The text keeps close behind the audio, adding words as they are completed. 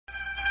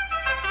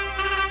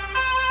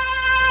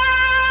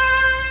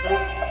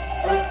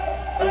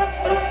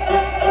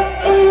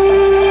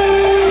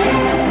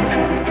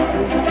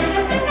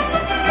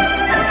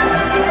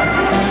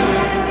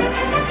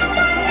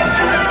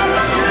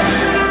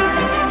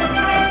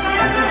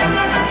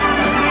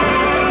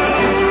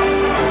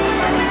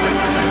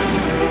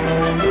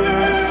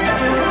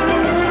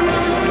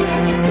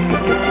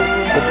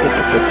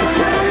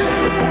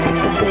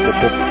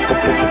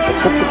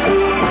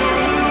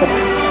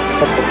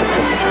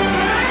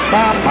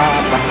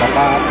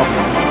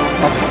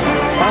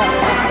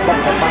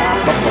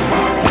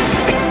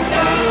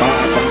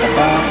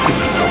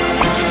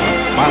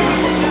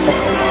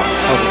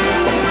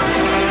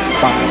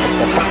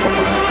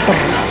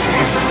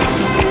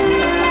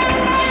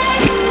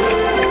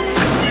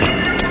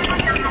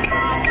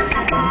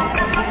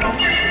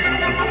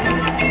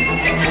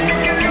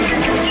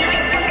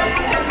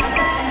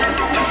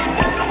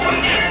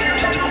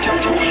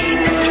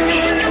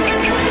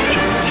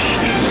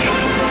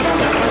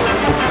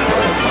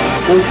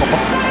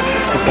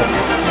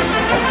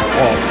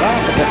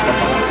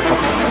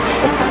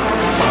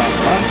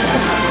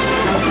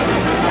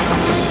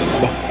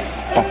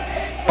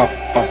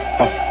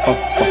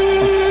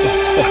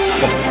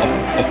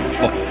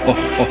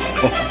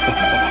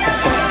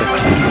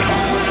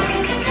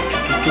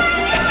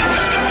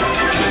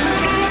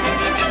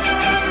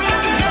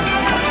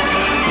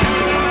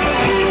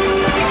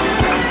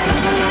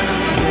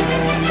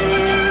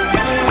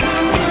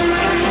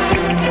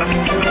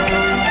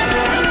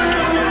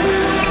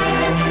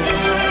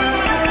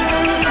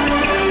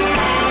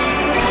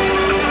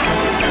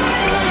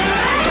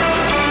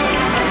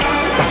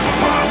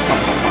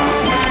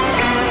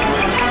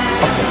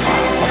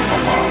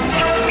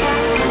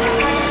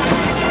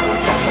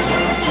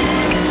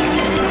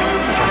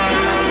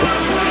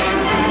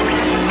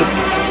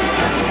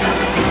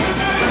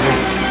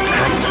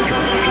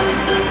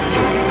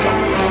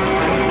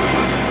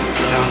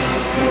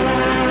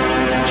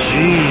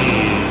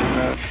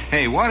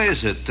What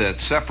is it that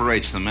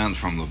separates the men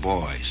from the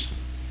boys?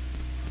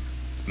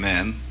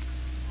 Men,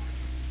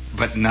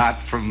 but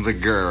not from the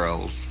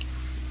girls.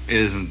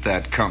 Isn't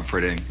that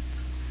comforting?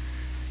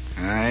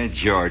 All right,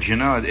 George. You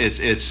know,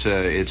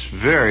 it's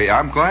very.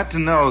 I'm glad to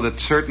know that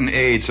certain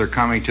aids are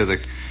coming to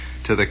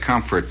the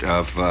comfort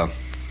of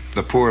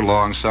the poor,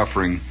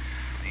 long-suffering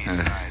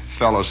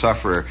fellow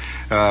sufferer.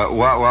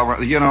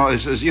 While you know,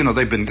 as you know,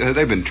 they've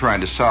been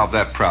trying to solve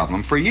that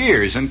problem for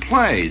years in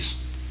plays.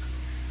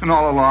 And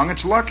all along,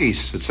 it's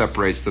Lucky's that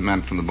separates the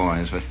men from the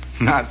boys, but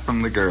not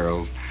from the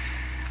girls.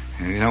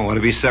 And you don't want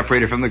to be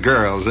separated from the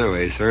girls, do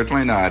we?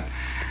 Certainly not.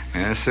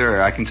 Yes,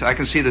 sir. I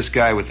can see this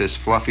guy with this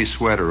fluffy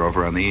sweater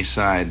over on the east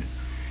side,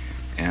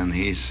 and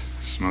he's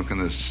smoking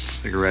the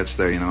cigarettes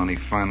there, you know, and he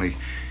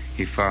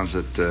finds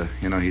that,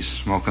 you know, he's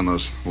smoking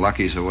those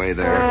Luckies away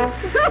there.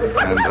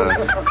 And,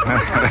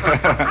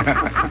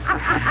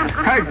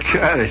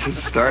 God, it's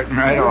just starting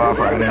right off,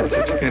 aren't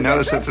it? You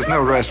notice that there's no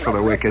rest for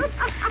the wicked.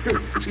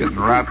 It's getting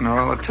rotten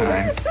all the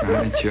time.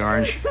 Right,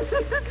 George?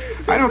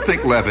 I don't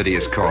think levity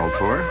is called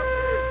for.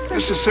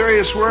 It's a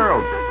serious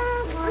world.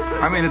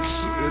 I mean,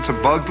 it's a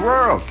bugged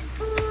world.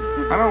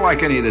 I don't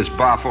like any of this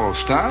boffo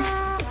stuff.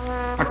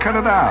 Now cut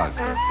it out.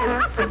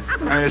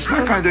 It's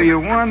not going to do you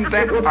one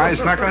bit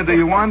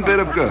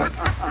of good.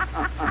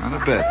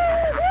 Not a bit.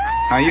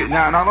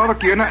 Now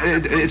look, you're not.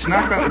 It's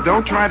not going to.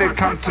 Don't try to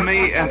come to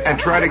me and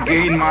try to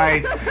gain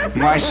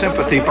my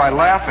sympathy by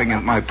laughing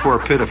at my poor,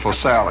 pitiful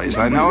sallies.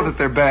 I know that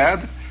they're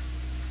bad.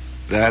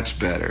 That's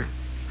better.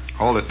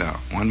 Hold it now.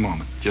 One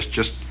moment.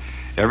 Just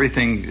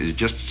everything.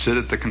 Just sit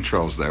at the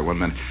controls there. 1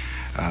 minute.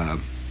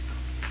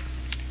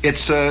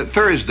 It's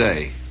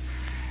Thursday,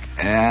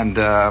 and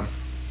of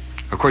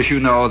course you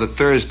know that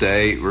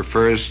Thursday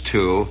refers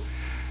to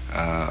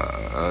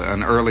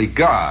an early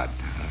god.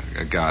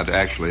 A god,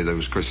 actually,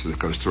 that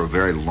goes through a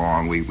very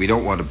long. We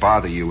don't want to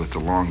bother you with the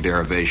long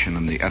derivation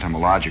and the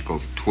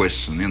etymological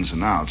twists and ins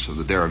and outs of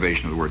the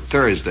derivation of the word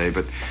Thursday,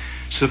 but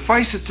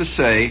suffice it to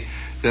say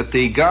that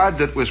the god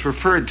that was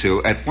referred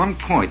to at one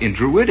point in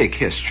Druidic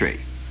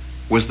history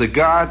was the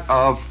god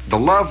of the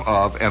love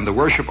of and the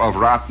worship of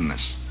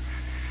rottenness.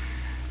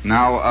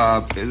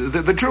 Now,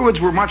 the Druids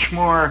were much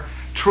more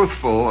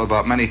truthful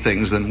about many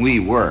things than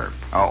we were.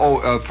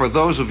 For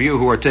those of you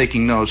who are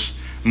taking notes,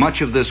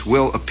 much of this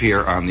will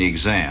appear on the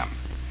exam.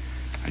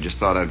 I just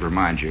thought I'd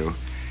remind you.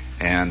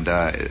 And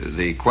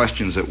the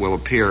questions that will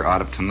appear out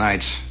of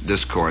tonight's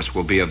discourse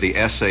will be of the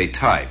essay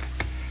type.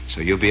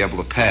 So you'll be able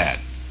to pad.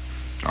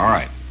 All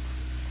right.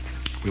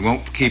 We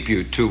won't keep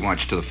you too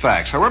much to the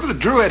facts. However, the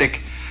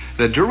Druidic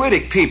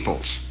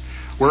peoples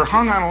were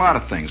hung on a lot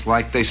of things,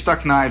 like they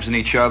stuck knives in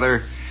each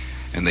other,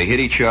 and they hit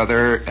each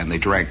other, and they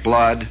drank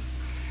blood,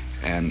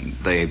 and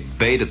they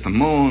bayed at the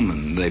moon,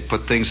 and they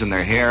put things in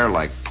their hair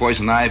like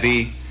poison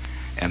ivy,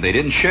 and they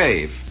didn't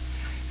shave,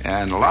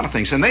 and a lot of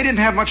things. And they didn't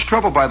have much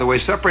trouble, by the way,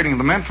 separating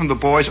the men from the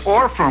boys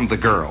or from the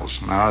girls.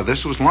 Now,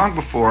 this was long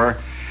before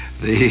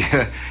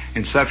the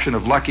inception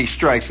of Lucky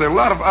Strikes. There are a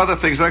lot of other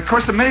things. Of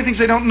course, there are many things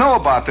they don't know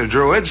about the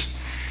Druids,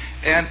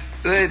 and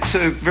it's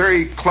a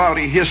very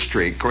cloudy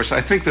history. Of course,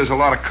 I think there's a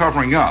lot of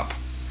covering up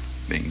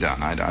being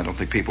done. I don't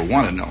think people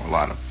want to know a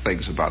lot of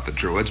things about the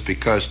Druids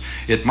because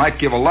it might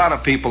give a lot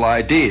of people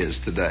ideas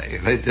today.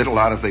 They did a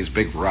lot of things,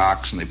 big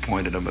rocks, and they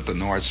pointed them at the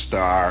North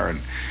Star,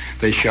 and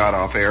they shot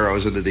off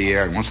arrows into the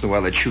air, and once in a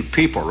while they'd shoot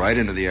people right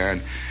into the air,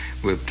 and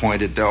we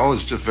pointed,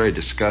 it's just very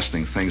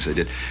disgusting things they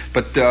did.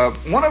 But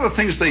one of the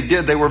things they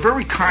did, they were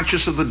very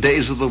conscious of the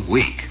days of the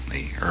week,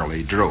 the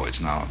early Druids.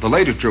 Now, the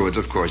later Druids,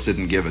 of course,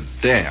 didn't give a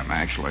damn,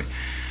 actually.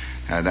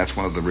 That's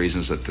one of the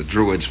reasons that the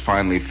Druids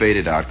finally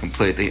faded out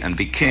completely and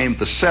became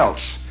the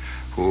Celts,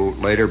 who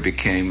later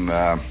became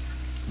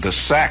the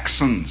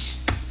Saxons.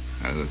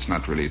 It's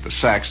not really the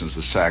Saxons.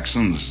 The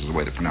Saxons is the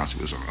way to pronounce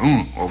it. Was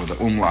over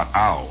the umlaut.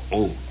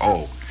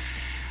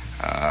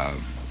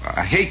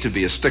 I hate to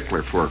be a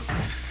stickler for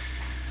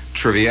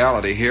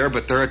triviality here,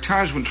 but there are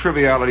times when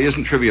triviality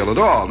isn't trivial at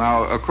all.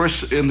 Now, of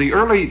course, in the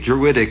early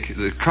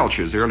Druidic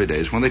cultures, the early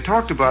days, when they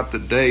talked about the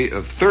day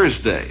of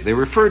Thursday, they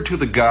referred to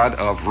the god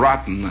of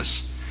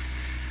rottenness.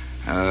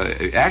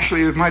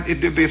 Actually,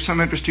 it'd be of some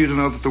interest to you to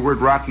know that the word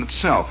rotten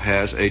itself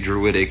has a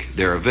Druidic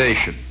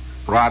derivation.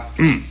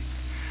 Rotten.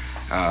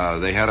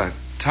 They had a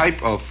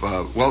type of,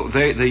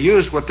 they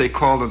used what they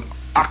called an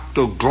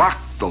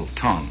octoglottal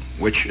tongue,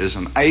 which is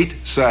an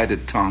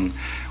 8-sided tongue,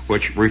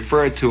 which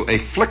referred to a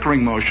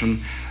flickering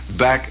motion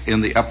back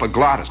in the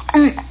epiglottis.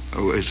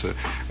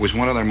 Was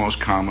one of their most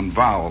common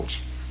vowels.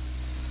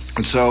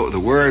 And so the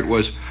word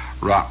was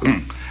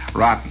rotten,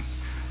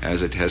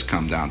 as it has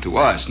come down to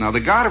us. Now,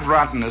 the god of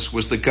rottenness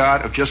was the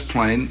god of just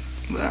plain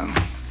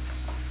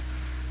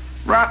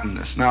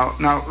rottenness. Now,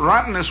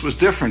 rottenness was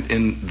different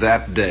in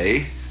that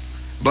day,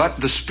 but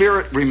the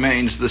spirit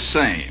remains the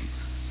same.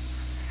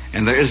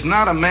 And there is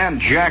not a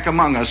man jack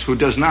among us who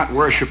does not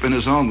worship in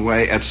his own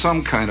way at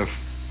some kind of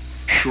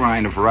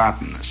shrine of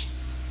rottenness.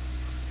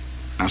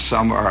 Now,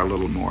 some are a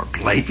little more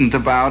blatant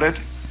about it.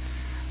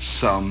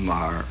 Some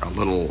are a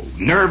little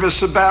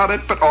nervous about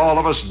it, but all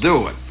of us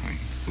do it.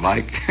 We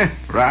like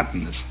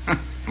rottenness,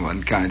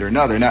 one kind or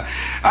another. Now,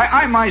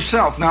 I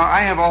myself,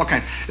 I have all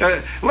kinds.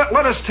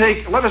 Let us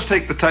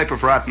take the type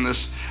of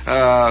rottenness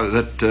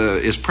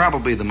that is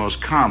probably the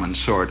most common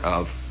sort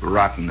of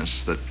rottenness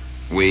that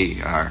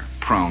we are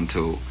prone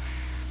to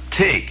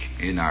take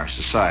in our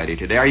society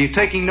today. Are you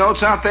taking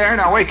notes out there?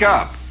 Now wake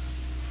up.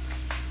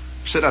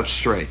 Sit up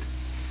straight.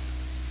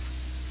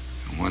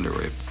 I wonder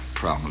we have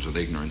problems with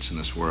ignorance in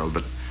this world,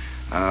 but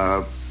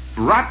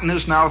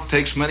rottenness now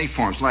takes many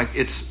forms. Like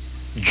it's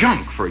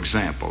junk, for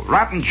example.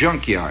 Rotten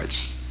junkyards.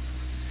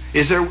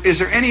 Is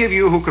there any of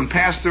you who can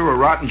pass through a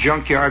rotten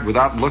junkyard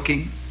without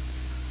looking?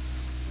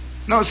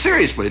 No,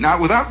 seriously, not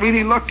without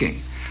really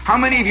looking. How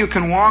many of you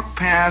can walk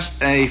past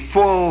a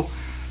full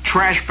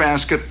trash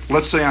basket,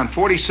 let's say on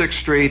 46th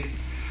Street,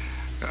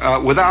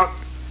 without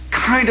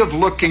kind of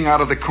looking out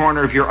of the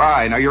corner of your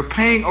eye? Now, you're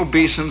paying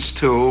obeisance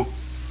to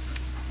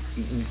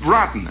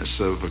rottenness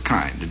of a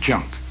kind,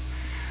 junk.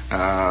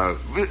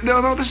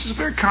 No, this is a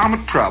very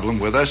common problem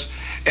with us.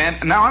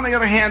 And now, on the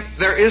other hand,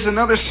 there is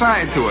another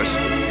side to us.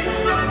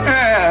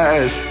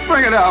 Yes,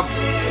 bring it up.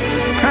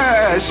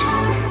 Yes,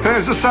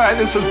 there's a side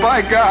that says,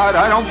 by God,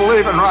 I don't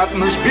believe in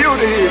rottenness.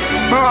 Beauty,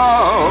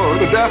 oh,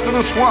 the death of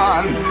the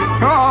swan.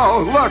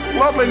 Oh, look,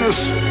 loveliness,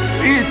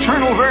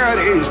 eternal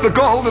verities, the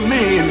golden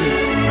mean.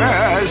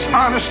 Yes,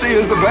 honesty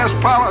is the best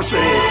policy.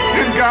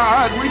 In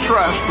God we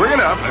trust. Bring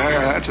it up.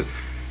 That's it.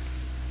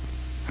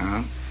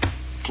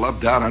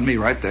 Clubbed out on me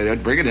right there.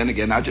 Bring it in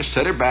again. Now just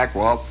set it back,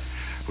 Walt.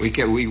 We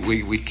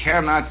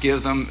cannot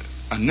give them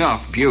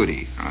enough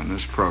beauty on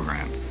this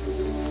program.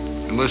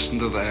 And listen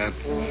to that.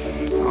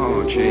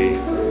 Oh, gee.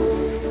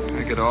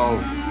 I get all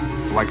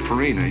like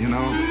Farina,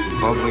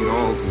 bubbling,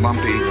 old,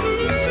 lumpy,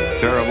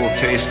 terrible,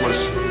 tasteless,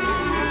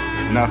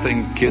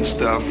 nothing, kid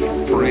stuff,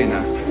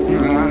 Farina.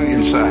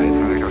 Inside.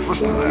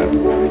 Listen to that.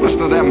 Listen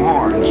to them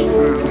horns. Oh,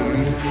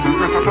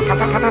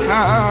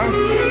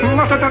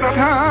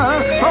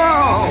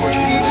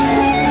 Jesus.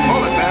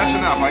 Hold it, that's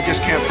enough. I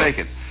just can't take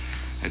it.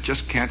 It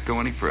just can't go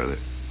any further.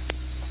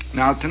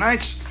 Now,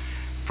 tonight's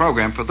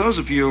program, for those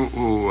of you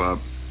who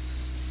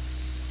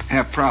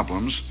have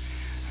problems,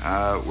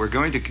 we're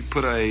going to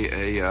put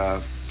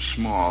a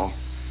small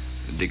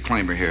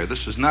disclaimer here.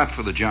 This is not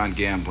for the John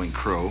Gambling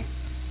crew.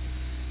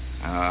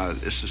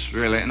 This is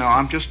really... No,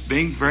 I'm just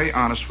being very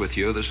honest with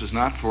you. This is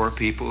not for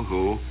people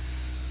who,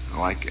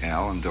 like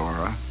Al and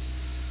Dora.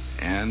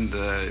 And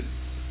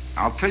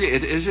I'll tell you,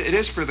 it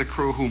is for the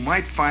crew who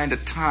might find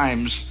at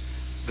times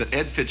that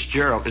Ed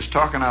Fitzgerald is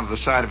talking out of the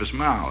side of his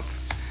mouth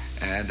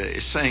and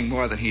is saying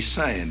more than he's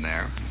saying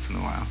there once in a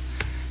while,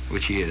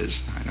 which he is.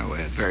 I know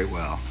Ed very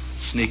well.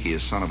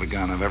 Sneakiest son of a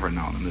gun I've ever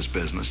known in this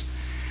business.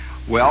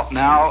 Well,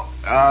 now,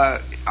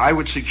 I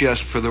would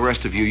suggest for the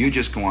rest of you, you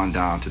just go on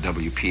down to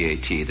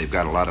WPAT. They've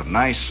got a lot of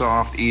nice,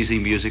 soft, easy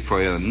music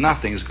for you, and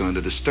nothing's going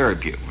to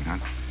disturb you.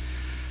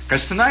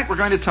 Because tonight we're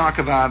going to talk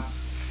about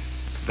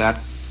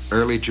that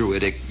early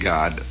Druidic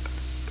god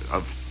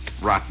of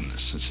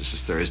rottenness, since this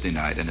is Thursday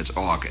night and it's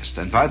August.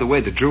 And by the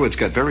way, the Druids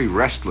got very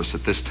restless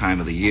at this time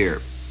of the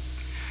year.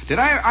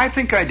 I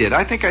think I did.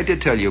 I think I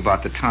did tell you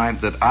about the time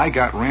that I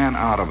got ran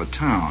out of a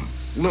town,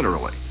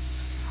 literally.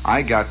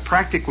 I got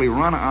practically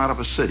run out of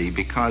a city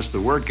because the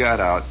word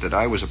got out that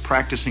I was a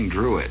practicing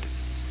Druid.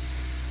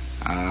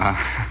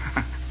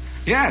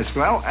 Yes,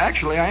 well,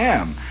 actually I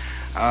am.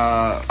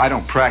 I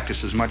don't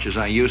practice as much as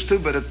I used to,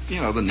 but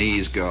the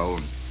knees go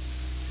and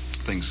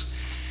things.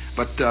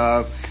 But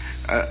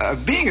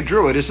being a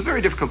Druid is a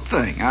very difficult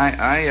thing.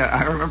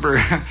 I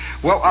remember.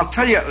 Well, I'll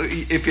tell you,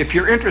 if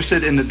you're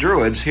interested in the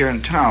Druids here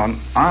in town,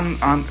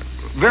 on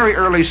very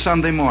early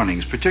Sunday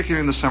mornings,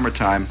 particularly in the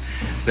summertime,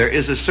 there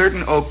is a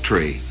certain oak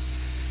tree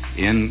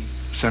in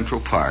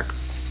Central Park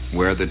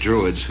where the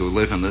Druids who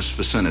live in this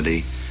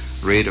vicinity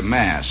read a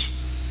mass.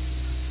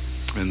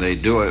 And they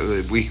do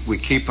it. We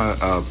keep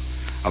a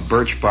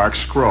birch bark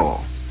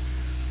scroll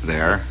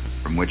there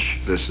from which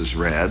this is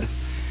read.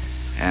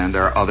 And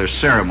there are other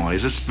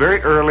ceremonies. It's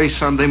very early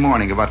Sunday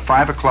morning, about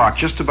 5 o'clock,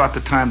 just about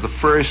the time the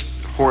first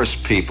horse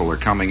people are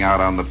coming out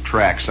on the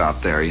tracks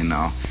out there, you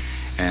know.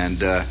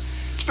 And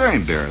it's very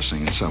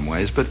embarrassing in some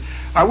ways. But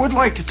I would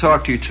like to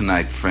talk to you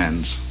tonight,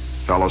 friends,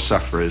 fellow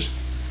sufferers,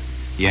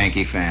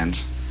 Yankee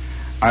fans.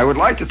 I would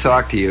like to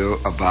talk to you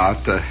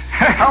about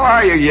how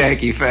are you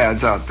Yankee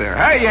fans out there?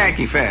 Hey,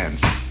 Yankee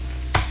fans.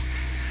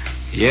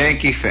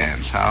 Yankee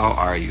fans, how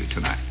are you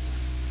tonight?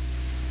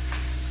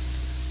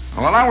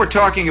 Well, now we're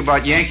talking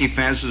about Yankee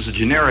fans as a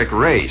generic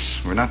race.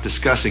 We're not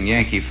discussing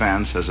Yankee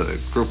fans as a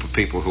group of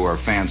people who are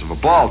fans of a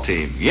ball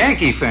team.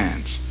 Yankee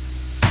fans.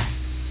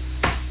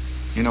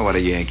 You know what a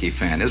Yankee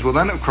fan is. Well,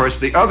 then, of course,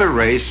 the other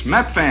race,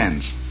 Met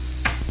fans.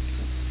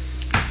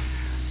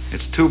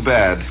 It's too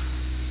bad.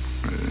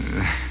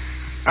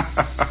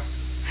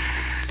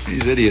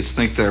 These idiots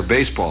think they're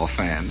baseball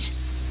fans.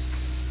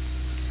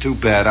 Too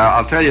bad.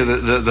 I'll tell you,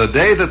 the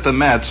day that the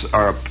Mets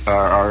are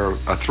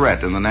a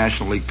threat in the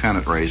National League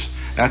pennant race,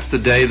 that's the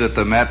day that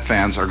the Met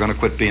fans are going to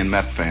quit being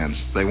Met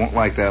fans. They won't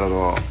like that at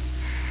all.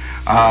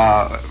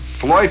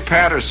 Floyd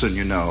Patterson,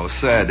 you know,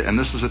 said, and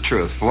this is the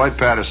truth, Floyd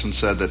Patterson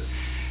said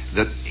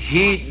that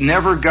he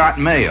never got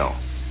mail.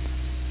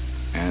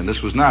 And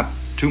this was not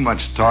too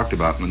much talked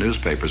about in the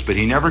newspapers, but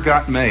he never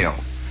got mail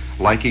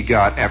like he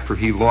got after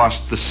he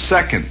lost the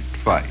second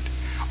fight.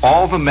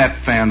 All the Met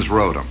fans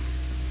wrote him,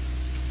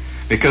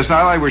 because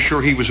now they were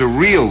sure he was a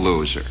real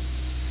loser.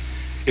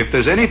 If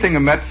there's anything a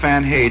Met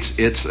fan hates,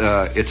 it's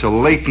a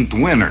latent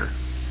winner.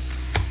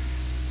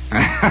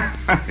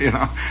 You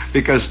know,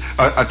 because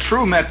a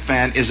true Met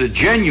fan is a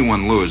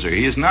genuine loser.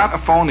 He is not a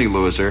phony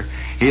loser.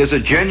 He is a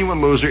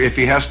genuine loser if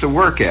he has to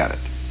work at it.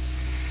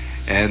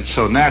 And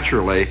so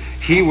naturally,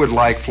 he would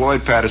like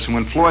Floyd Patterson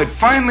when Floyd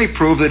finally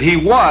proved that he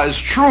was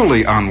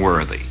truly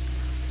unworthy.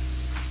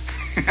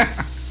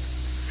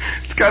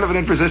 It's kind of an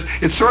interesting.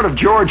 It's sort of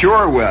George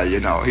Orwell,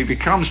 you know. He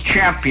becomes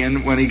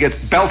champion when he gets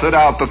belted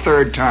out the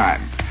third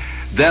time.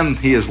 Then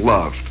he is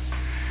loved.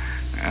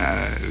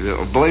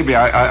 Believe me,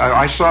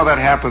 I saw that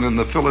happen in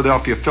the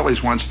Philadelphia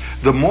Phillies once.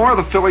 The more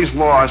the Phillies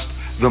lost,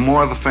 the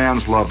more the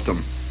fans loved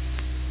them.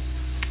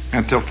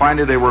 Until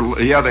finally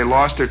they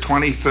lost their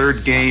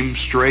 23rd game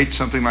straight,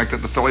 something like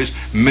that. The Phillies,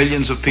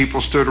 millions of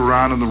people stood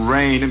around in the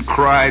rain and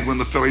cried when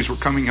the Phillies were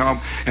coming home.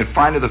 And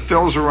finally the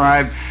Phils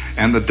arrived,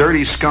 and the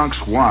Dirty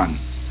Skunks won.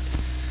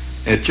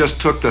 It just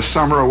took the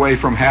summer away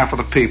from half of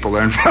the people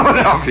there in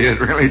Philadelphia.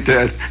 It really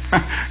did.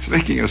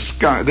 Speaking of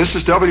skunk, this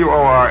is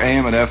WOR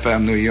AM and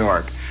FM New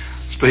York.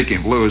 Speaking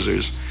of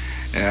losers.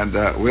 And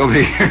we'll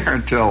be here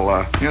until,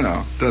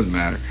 doesn't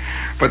matter.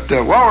 But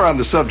while we're on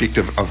the subject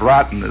of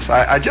rottenness,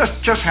 I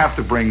just have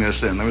to bring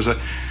this in.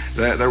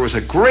 There was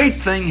a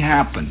great thing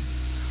happen.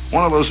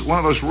 One of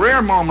those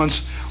rare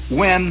moments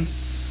when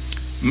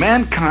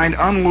mankind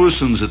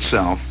unloosens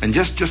itself and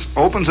just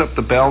opens up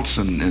the belts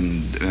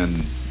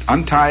and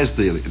unties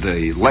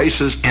the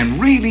laces and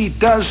really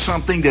does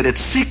something that it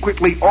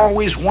secretly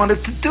always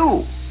wanted to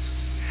do.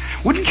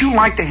 Wouldn't you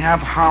like to have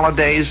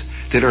holidays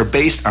that are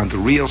based on the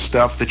real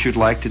stuff that you'd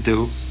like to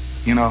do?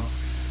 You know,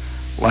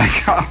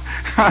 like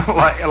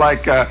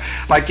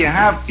you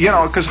have, you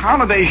know, because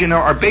holidays, you know,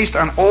 are based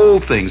on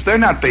old things. They're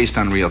not based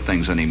on real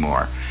things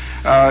anymore.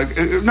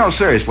 No,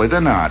 seriously,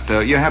 they're not.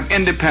 You have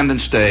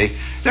Independence Day.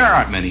 There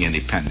aren't many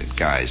independent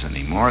guys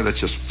anymore. Let's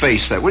just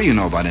face that. What do you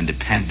know about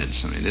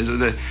independence? I mean,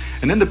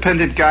 an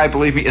independent guy,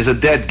 believe me, is a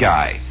dead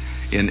guy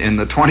in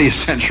the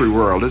 20th century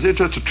world. It's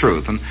the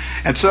truth.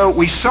 And so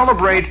we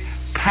celebrate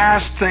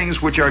past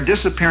things which are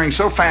disappearing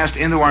so fast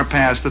into our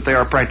past that they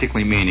are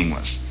practically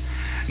meaningless.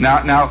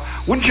 Now,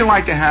 wouldn't you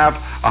like to have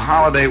a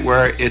holiday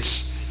where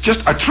it's just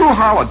a true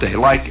holiday,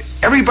 like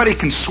everybody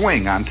can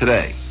swing on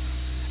today,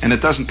 and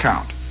it doesn't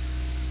count?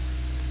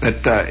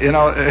 That,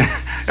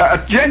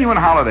 a genuine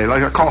holiday,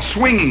 like I call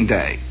Swinging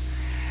Day.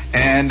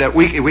 And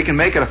we can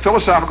make it a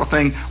philosophical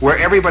thing where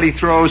everybody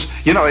throws,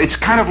 you know, it's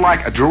kind of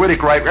like a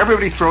druidic rite.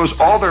 Everybody throws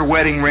all their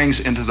wedding rings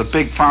into the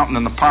big fountain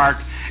in the park,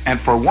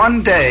 and for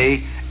one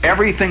day,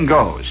 everything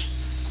goes.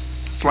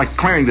 It's like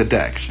clearing the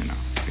decks, you know.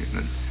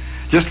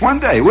 Just one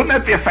day. Wouldn't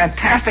that be a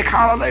fantastic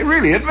holiday?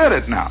 Really, admit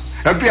it now.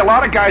 There'd be a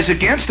lot of guys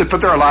against it, but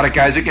there are a lot of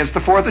guys against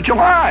the 4th of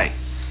July.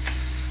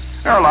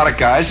 There are a lot of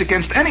guys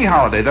against any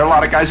holiday. There are a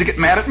lot of guys who get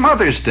mad at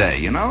Mother's Day,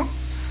 you know.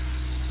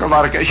 There are a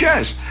lot of guys,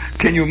 yes.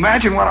 Can you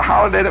imagine what a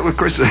holiday that would, of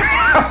course,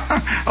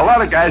 a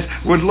lot of guys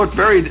would look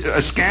very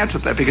askance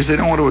at that because they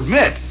don't want to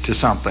admit to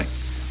something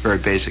very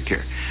basic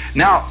here.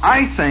 Now,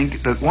 I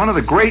think that one of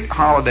the great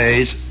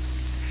holidays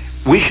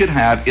we should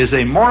have is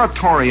a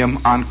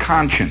moratorium on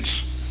conscience.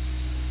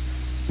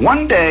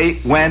 One day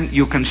when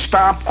you can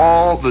stop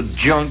all the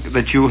junk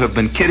that you have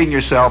been kidding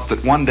yourself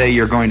that one day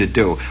you're going to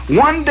do.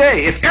 One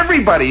day, if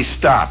everybody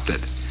stopped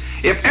it,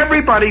 If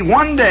everybody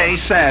one day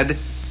said,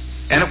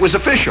 and it was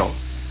official,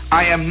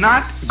 I am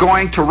not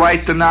going to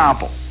write the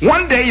novel.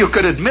 One day you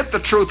could admit the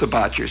truth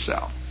about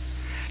yourself.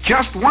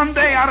 Just one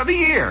day out of the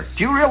year.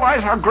 Do you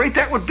realize how great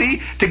that would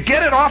be? To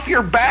get it off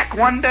your back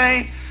one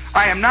day,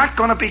 I am not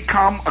going to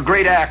become a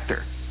great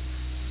actor.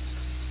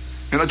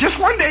 Just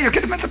one day you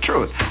can admit the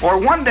truth. Or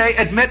one day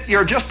admit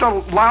you're just a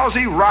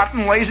lousy,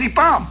 rotten, lazy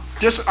bum.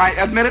 I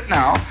admit it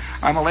now.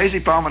 I'm a lazy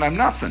bum and I'm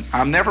nothing.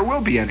 I never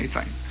will be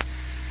anything.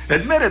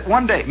 Admit it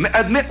one day.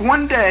 Admit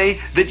one day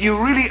that you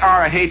really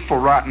are a hateful,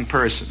 rotten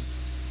person.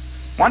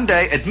 One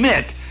day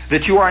admit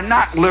that you are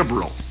not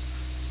liberal.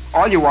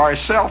 All you are is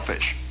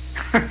selfish.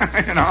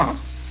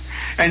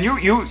 And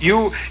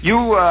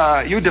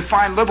you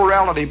define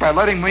liberality by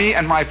letting me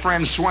and my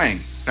friends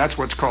swing. That's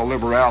what's called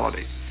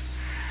liberality.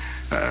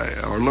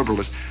 Or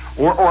liberalist.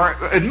 Or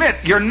admit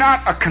you're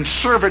not a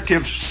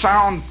conservative,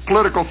 sound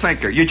political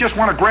thinker. You just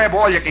want to grab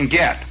all you can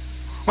get.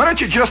 Why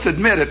don't you just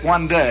admit it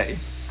one day?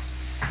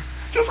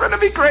 Just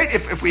wouldn't it be great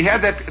if we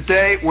had that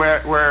day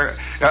where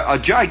a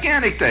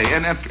gigantic day,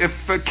 and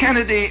if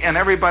Kennedy and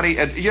everybody,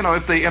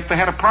 if they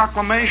had a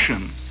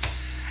proclamation,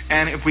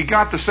 and if we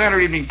got the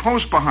Saturday Evening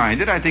Post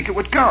behind it, I think it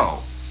would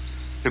go.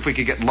 If we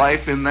could get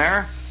Life in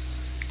there,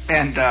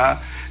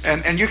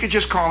 and you could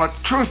just call it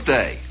Truth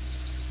Day,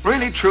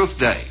 really Truth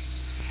Day.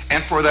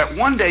 And for that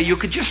one day, you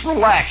could just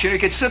relax. You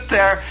could sit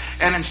there,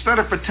 and instead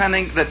of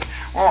pretending that,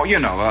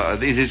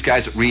 these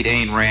guys that read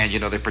Ayn Rand,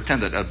 they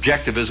pretend that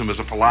objectivism is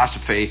a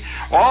philosophy.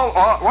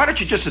 Why don't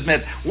you just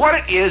admit what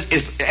it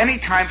is any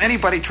time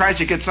anybody tries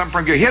to get something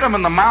from you, hit them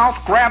in the mouth,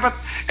 grab it,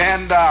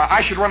 and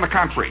I should run the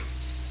country.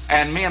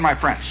 And me and my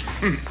friends.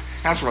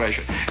 That's what I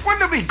should.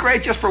 Wouldn't it be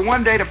great just for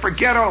one day to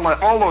forget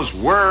all those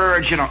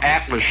words,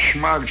 Atlas,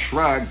 schmug,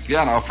 shrug,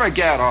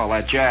 forget all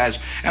that jazz.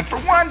 And for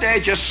one day,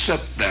 just sit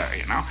there,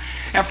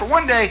 And for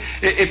one day,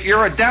 if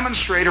you're a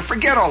demonstrator,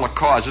 forget all the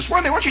causes.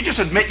 One day, why don't you just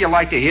admit you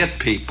like to hit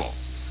people?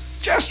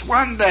 Just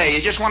one day.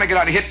 You just want to get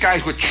out and hit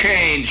guys with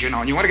chains,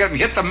 and you want to get them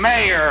hit the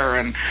mayor,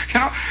 and,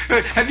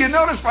 Have you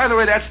noticed, by the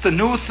way, that's the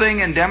new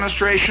thing in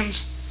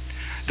demonstrations?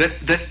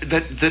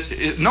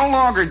 That no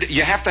longer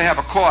you have to have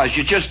a cause,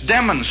 you just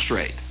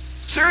demonstrate.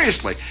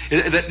 Seriously.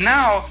 That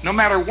now, no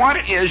matter what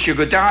it is, you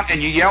go down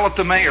and you yell at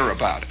the mayor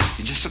about it.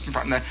 You just sit in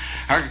front of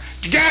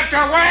get the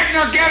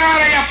Wagner, get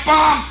out of here,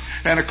 bum!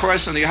 And of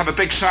course, and you have a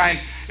big sign,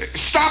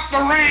 stop the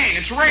rain,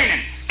 it's raining.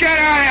 Get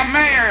out of here,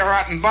 mayor, you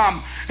rotten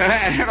bum.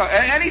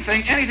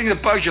 Anything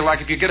that bugs you, like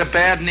if you get a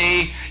bad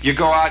knee, you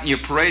go out and you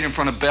parade in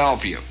front of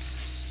Bellevue.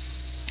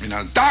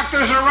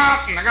 Doctors are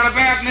rotten, I got a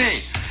bad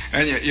knee.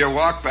 And you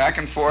walk back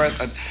and forth.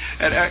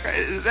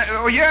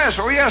 Oh yes,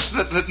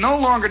 that no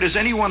longer does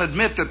anyone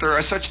admit that there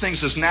are such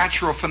things as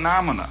natural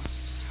phenomena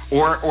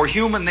or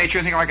human nature,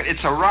 anything like it.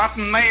 It's a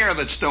rotten mayor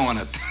that's doing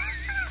it.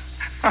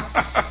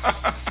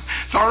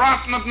 It's a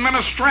rotten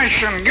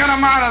administration. Get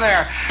them out of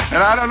there.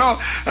 And I don't know.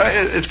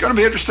 It's going to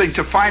be interesting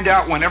to find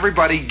out when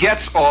everybody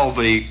gets all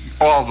the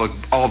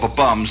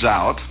bums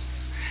out.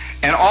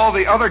 And all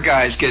the other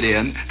guys get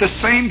in, the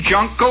same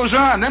junk goes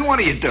on. Then what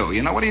do you do?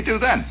 What do you do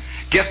then?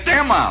 Get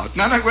them out.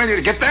 No,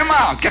 get them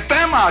out. Get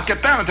them out.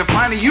 Get them out. Until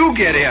finally you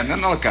get in.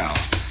 Then look out.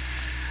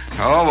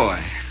 Oh,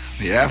 boy.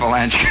 The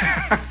avalanche.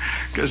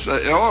 Because,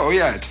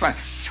 it's fine.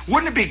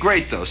 Wouldn't it be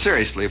great, though,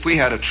 seriously, if we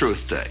had a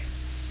Truth Day?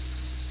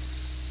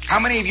 How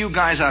many of you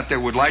guys out there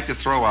would like to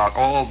throw out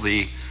all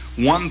the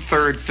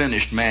 1/3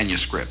 finished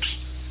manuscripts?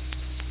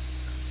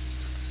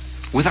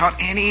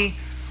 Without any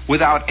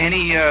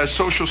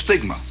social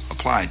stigma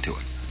applied to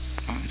it.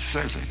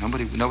 Seriously,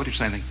 nobody would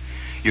say anything.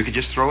 You could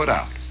just throw it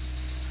out.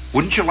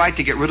 Wouldn't you like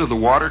to get rid of the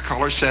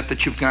watercolor set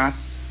that you've got?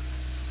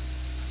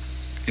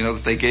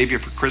 That they gave you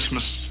for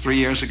Christmas 3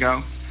 years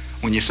ago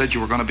when you said you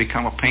were going to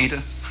become a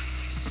painter?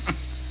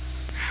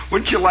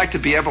 Wouldn't you like to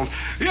be able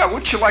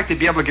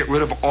to get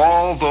rid of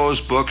all those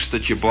books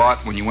that you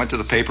bought when you went to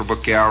the paper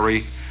book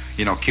gallery,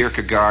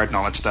 Kierkegaard and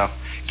all that stuff?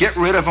 Get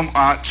rid of them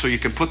out so you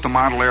can put the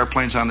model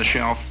airplanes on the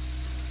shelf.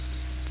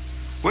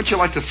 Wouldn't you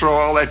like to throw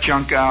all that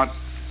junk out?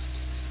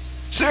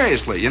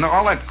 Seriously,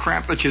 all that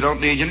crap that you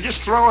don't need,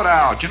 just throw it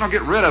out.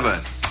 Get rid of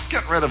it.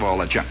 Get rid of all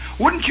that junk.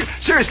 Wouldn't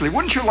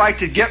you like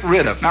to get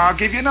rid of? Now, I'll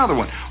give you another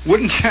one.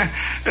 Wouldn't you?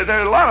 There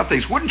are a lot of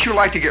things. Wouldn't you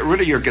like to get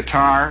rid of your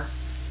guitar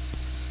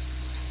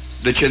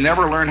that you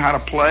never learned how to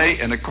play,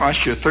 and it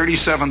cost you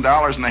 $37.50,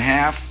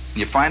 and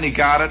you finally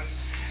got it,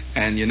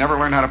 and you never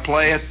learned how to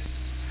play it?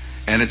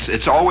 And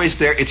it's always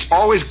there. It's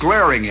always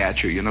glaring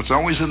at you. It's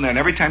always in there. And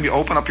every time you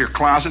open up your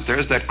closet,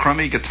 there's that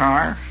crummy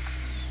guitar.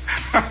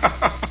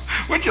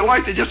 Wouldn't you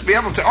like to just be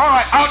able to, all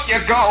right, out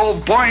you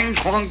go, boing,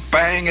 clunk,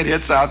 bang, it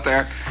hits out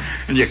there,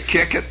 and you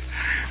kick it,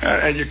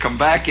 and you come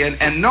back in,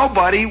 and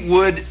nobody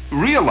would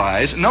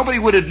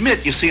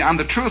admit, you see, on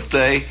the Truth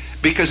Day,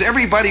 because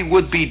everybody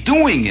would be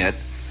doing it,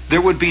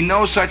 there would be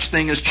no such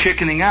thing as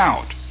chickening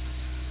out.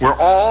 We're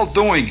all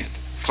doing it.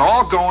 It's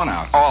all going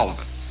out, all of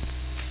it.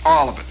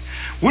 All of it.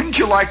 Wouldn't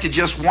you like to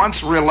just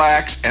once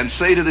relax and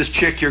say to this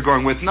chick you're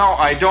going with, no,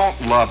 I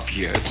don't love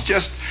you. It's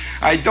just,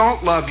 I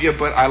don't love you,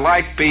 but I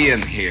like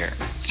being here.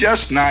 It's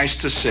just nice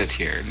to sit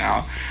here.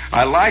 Now,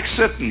 I like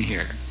sitting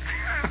here.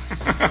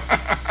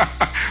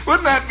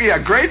 Wouldn't that be a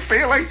great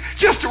feeling?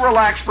 Just to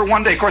relax for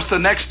one day. Of course, the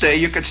next day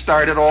you could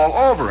start it all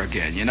over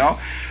again, you know.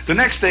 The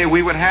next day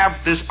we would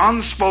have this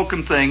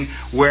unspoken thing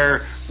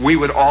where we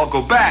would all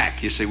go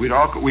back. You see, we'd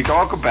all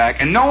go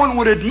back, and no one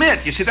would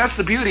admit. You see, that's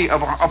the beauty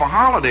of a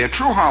holiday. A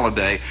true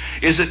holiday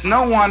is that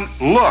no one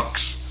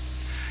looks.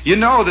 You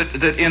know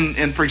that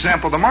in for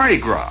example, the Mardi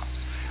Gras.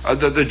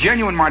 The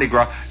genuine Mardi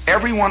Gras,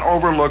 everyone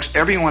overlooks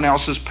everyone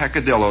else's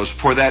peccadillos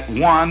for that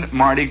one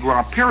Mardi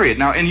Gras period.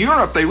 Now, in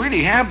Europe, they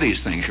really have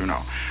these things, you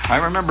know. I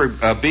remember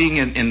being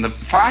in the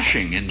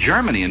Fasching in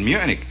Germany, in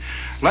Munich.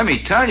 Let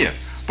me tell you,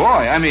 boy,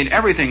 I mean,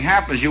 everything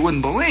happens you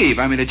wouldn't believe.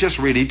 I mean, it just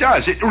really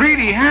does. It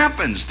really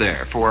happens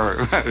there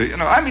for, you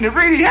know, I mean, it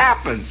really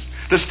happens.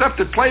 The stuff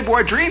that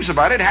Playboy dreams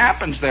about, it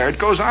happens there. It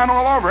goes on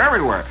all over,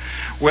 everywhere.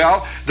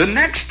 Well, the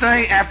next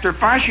day after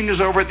Fasching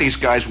is over, these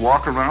guys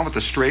walk around with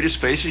the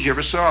straightest faces you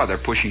ever saw. They're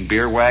pushing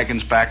beer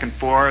wagons back and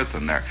forth,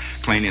 and they're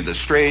cleaning the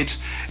streets,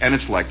 and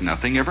it's like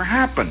nothing ever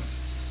happened.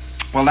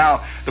 Well,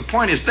 now, the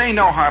point is they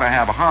know how to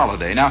have a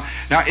holiday. Now,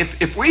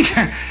 if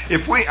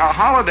we a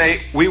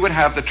holiday, we would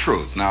have the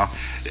truth. Now,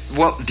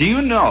 well, do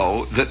you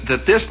know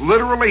that this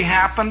literally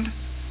happened?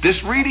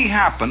 This really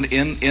happened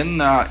in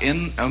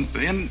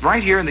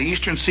right here in the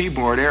Eastern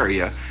Seaboard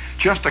area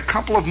just a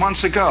couple of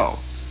months ago,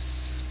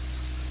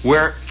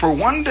 where for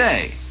one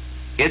day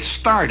it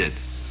started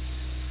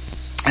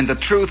and the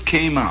truth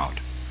came out.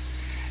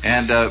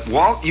 And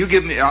Walt,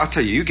 I'll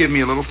tell you, you give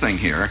me a little thing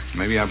here.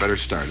 Maybe I better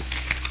start it.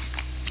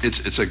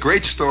 It's a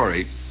great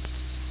story.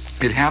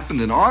 It happened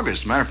in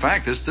August. Matter of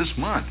fact, this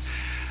month.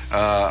 No,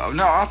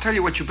 I'll tell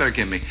you what you better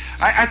give me.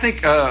 I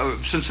think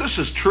since this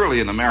is truly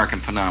an American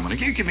phenomenon,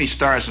 you give me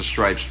Stars and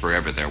Stripes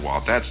Forever there,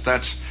 Walt.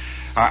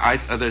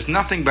 There's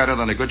nothing better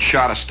than a good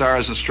shot of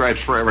Stars and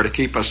Stripes Forever to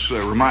keep us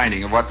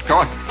reminding of what's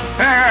going.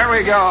 There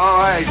we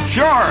go, hey,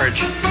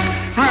 George.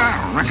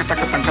 All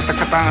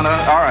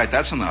right,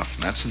 that's enough.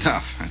 That's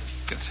enough.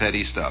 It's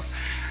heady stuff.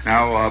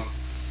 Now,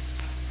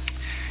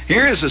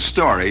 here is a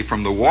story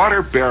from the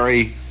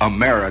Waterbury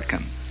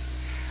American,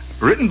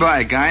 written by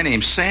a guy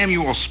named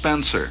Samuel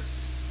Spencer,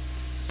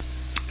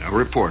 a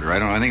reporter. I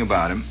don't know anything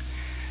about him.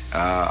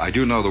 I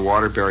do know the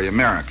Waterbury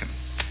American.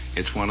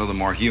 It's one of the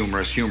more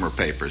humorous humor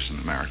papers in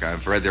America.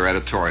 I've read their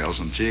editorials,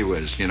 and gee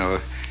whiz, you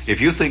know,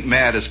 if you think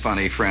Mad is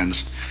funny,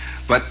 friends.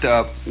 But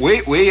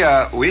we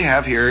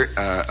have here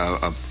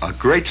a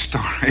great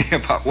story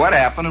about what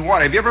happened and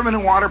what. Have you ever been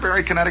in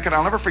Waterbury, Connecticut?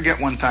 I'll never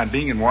forget one time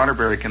being in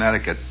Waterbury,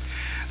 Connecticut,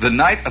 the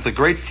night of the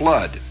Great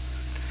Flood.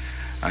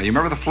 You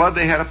remember the flood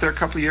they had up there a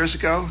couple of years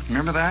ago?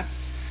 Remember that?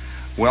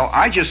 Well,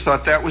 I just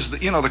thought that was the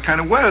kind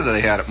of weather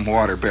they had up in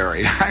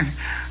Waterbury. I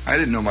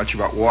didn't know much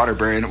about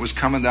Waterbury, and it was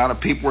coming down, and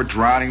people were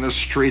drowning the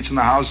streets, and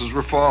the houses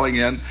were falling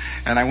in.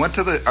 And I went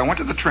to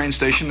the train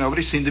station.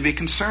 Nobody seemed to be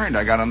concerned.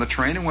 I got on the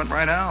train and went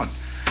right out.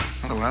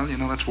 Well,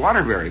 that's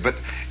Waterbury, but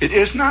it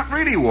is not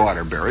really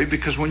Waterbury,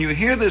 because when you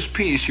hear this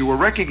piece, you will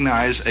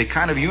recognize a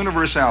kind of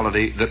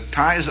universality that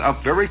ties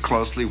up very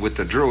closely with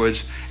the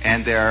Druids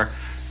and their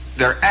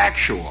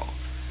actual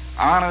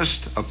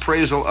honest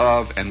appraisal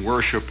of and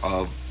worship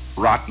of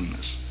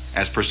rottenness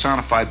as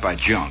personified by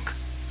junk.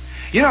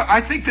 You know,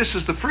 I think this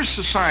is the first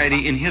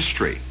society in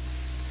history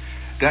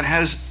that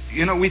has,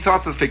 we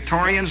thought the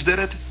Victorians did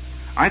it.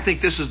 I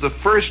think this is the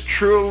first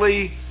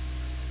truly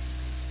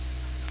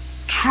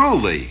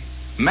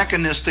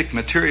mechanistic,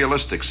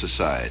 materialistic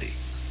society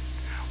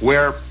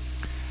where,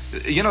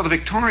 the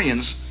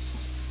Victorians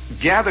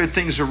gathered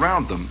things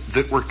around them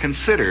that were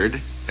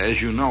considered,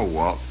 as you know,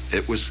 Walt,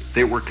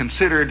 they were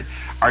considered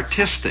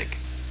artistic.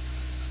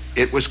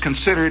 It was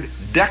considered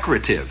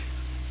decorative.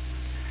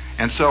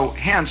 And so,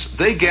 hence,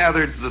 they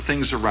gathered the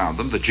things around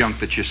them, the junk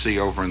that you see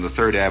over in the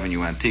 3rd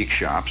Avenue antique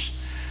shops.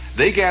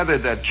 They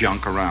gathered that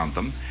junk around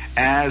them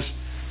as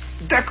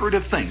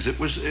decorative things. It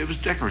was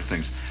decorative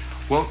things.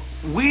 Well,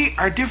 we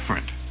are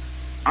different.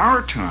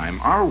 Our time,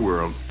 our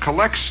world,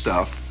 collects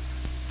stuff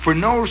for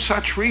no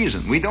such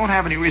reason. We don't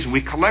have any reason.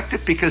 We collect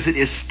it because it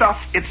is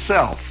stuff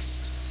itself.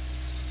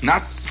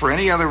 Not for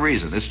any other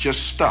reason. It's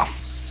just stuff.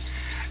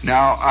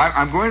 Now,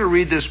 I'm going to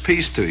read this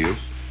piece to you,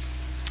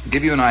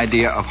 give you an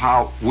idea of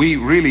how we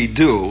really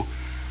do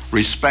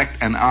respect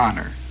and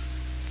honor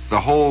the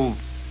whole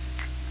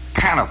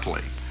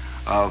panoply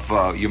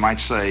of, you might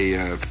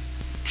say,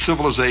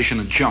 civilization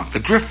and junk. The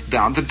drift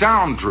down, the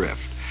down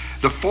drift,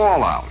 the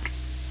fallout,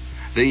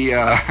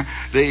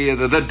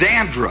 the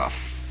dandruff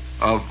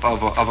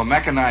of a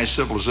mechanized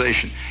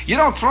civilization. You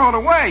don't throw it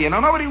away.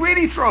 Nobody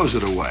really throws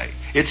it away.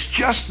 It's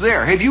just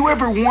there. Have you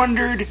ever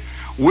wondered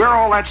where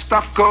all that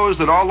stuff goes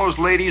that all those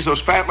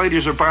fat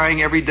ladies are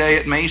buying every day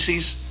at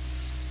Macy's?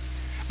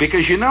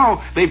 Because,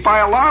 they buy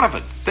a lot of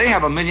it. They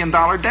have $1 million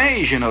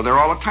days, they're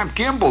all the time.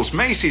 Gimbels,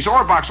 Macy's,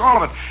 Orbach,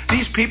 all of it.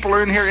 These people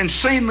are in here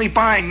insanely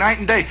buying night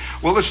and day.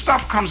 Well, the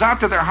stuff comes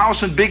out to their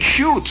house in big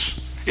chutes.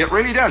 It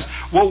really does.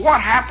 Well,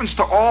 what happens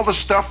to all the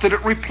stuff that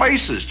it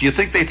replaces? Do you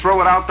think they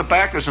throw it out the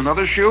back as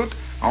another chute?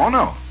 Oh,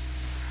 no.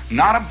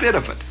 Not a bit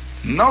of it.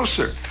 No,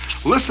 sir.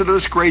 Listen to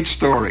this great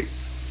story.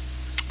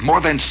 more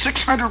than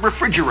 600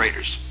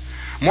 refrigerators,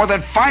 more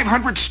than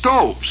 500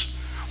 stoves,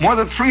 more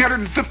than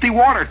 350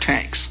 water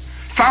tanks,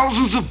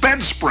 thousands of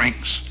bed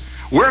springs.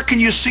 Where can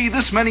you see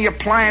this many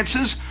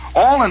appliances,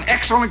 all in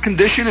excellent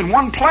condition, in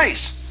one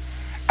place?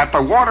 At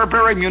the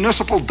Waterbury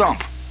Municipal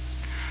Dump.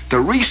 The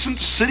recent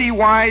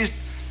citywide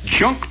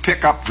junk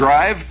pickup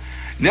drive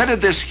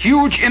netted this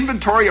huge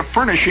inventory of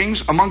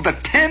furnishings among the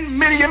 10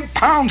 million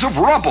pounds of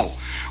rubble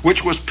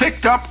which was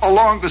picked up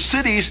along the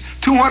city's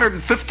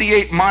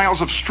 258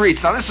 miles of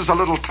streets. Now, this is a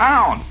little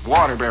town,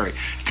 Waterbury.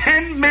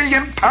 10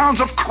 million pounds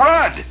of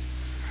crud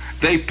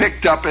they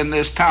picked up in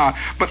this town.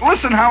 But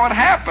listen how it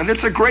happened.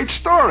 It's a great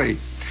story.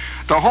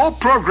 The whole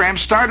program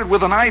started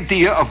with an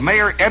idea of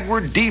Mayor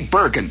Edward D.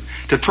 Bergen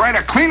to try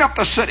to clean up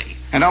the city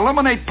and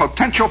eliminate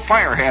potential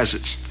fire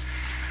hazards.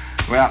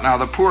 Well, now,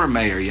 the poor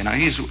mayor, you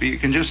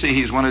can just see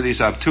he's one of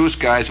these obtuse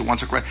guys who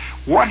wants to clean.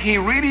 What he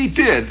really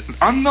did,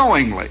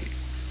 unknowingly,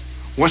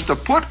 was to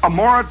put a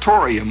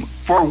moratorium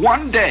for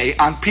one day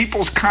on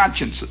people's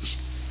consciences.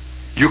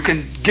 You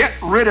can get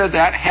rid of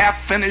that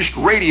half-finished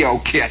radio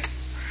kit.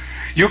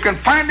 You can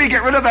finally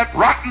get rid of that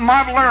rotten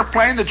model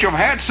airplane that you've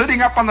had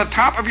sitting up on the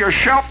top of your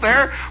shelf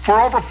there for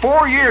over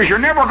 4 years. You're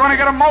never going to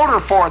get a motor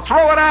for it.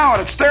 Throw it out.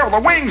 It's there. The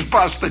wing's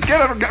busted.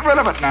 Get rid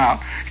of it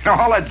now.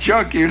 All that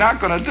junk you're not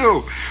going to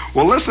do.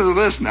 Well, listen to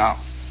this now.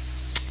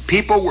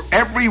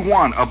 Every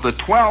one of the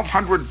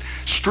 1,200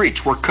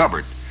 streets were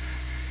covered.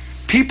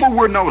 People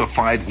were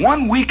notified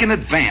 1 week in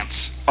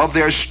advance of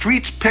their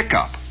street's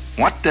pickup,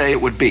 what day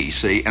it would be,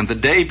 see, and the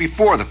day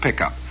before the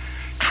pickup.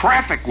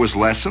 Traffic was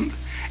lessened,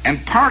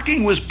 and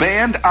parking was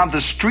banned on the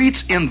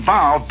streets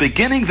involved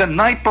beginning the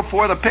night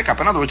before the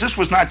pickup. In other words, this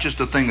was not just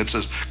a thing that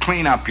says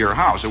clean up your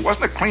house. It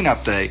wasn't a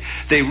cleanup day.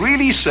 They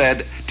really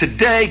said,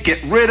 today,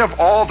 get rid of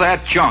all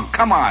that junk.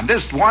 Come on,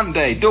 this one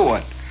day, do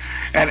it.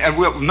 And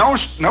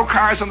no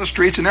cars on the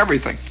streets and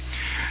everything.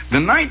 The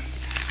night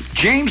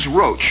James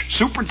Roach,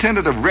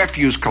 superintendent of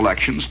refuse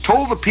collections,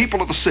 told the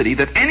people of the city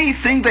that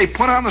anything they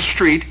put on the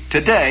street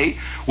today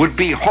would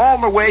be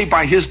hauled away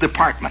by his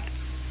department.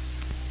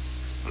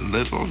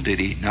 Little did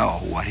he know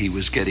what he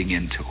was getting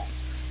into.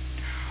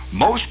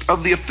 Most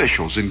of the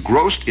officials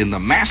engrossed in the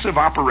massive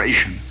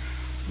operation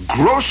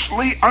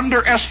grossly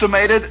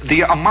underestimated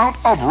the amount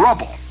of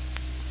rubble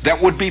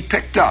that would be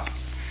picked up.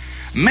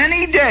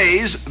 Many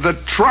days, the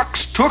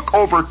trucks took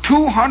over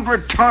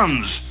 200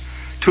 tons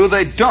to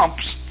the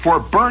dumps for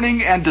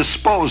burning and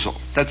disposal.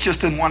 That's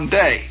just in one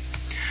day.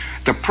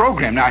 The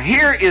program, now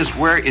here is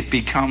where it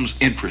becomes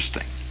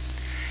interesting.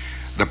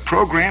 The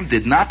program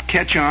did not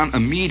catch on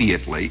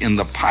immediately in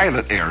the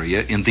pilot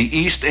area in the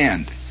East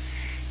End.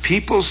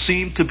 People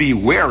seemed to be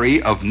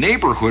wary of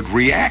neighborhood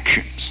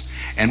reactions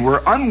and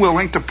were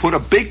unwilling to put a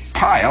big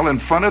pile in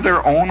front of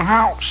their own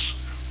house.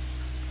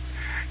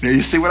 Now,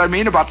 you see what I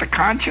mean about the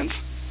conscience?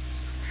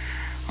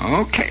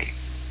 Okay.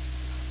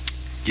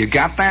 You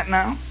got that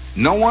now?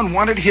 No one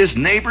wanted his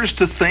neighbors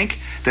to think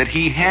that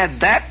he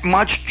had that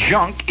much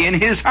junk in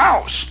his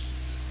house.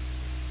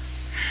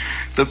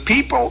 The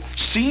people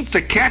seemed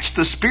to catch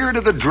the spirit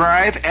of the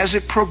drive as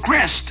it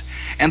progressed,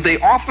 and they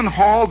often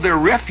hauled their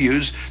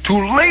refuse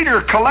to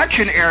later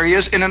collection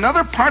areas in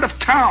another part of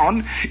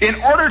town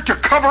in order to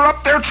cover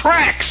up their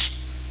tracks.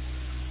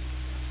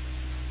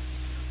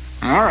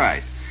 All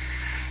right.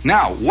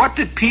 Now, what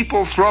did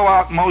people throw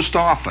out most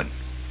often?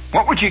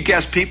 What would you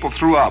guess people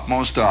threw out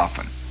most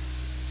often?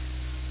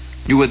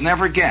 You would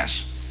never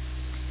guess.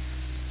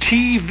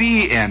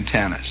 TV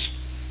antennas.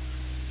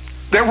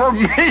 There were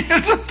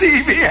millions of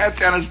TV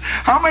antennas.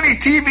 How many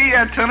TV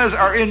antennas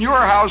are in your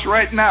house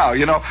right now?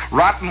 You know,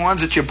 rotten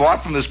ones that you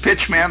bought from this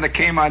pitch man that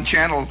came on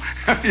channel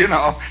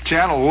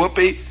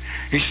Whoopi.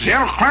 He said,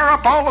 it'll clear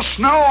up all the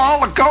snow,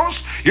 all the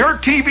ghosts. Your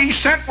TV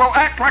set will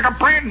act like a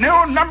brand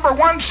new number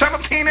one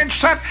 17-inch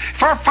set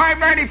for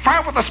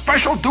 $5.95 with a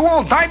special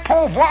dual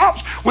dipole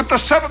valves with the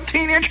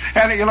 17-inch.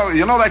 And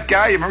you know that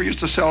guy, you remember, used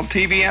to sell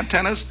TV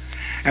antennas?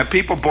 And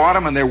people bought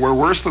them and they were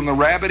worse than the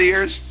rabbit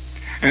ears.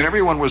 And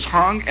everyone was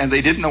hung, and they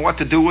didn't know what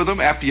to do with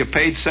them after you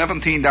paid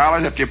 $17,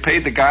 after you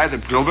paid the guy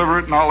that delivered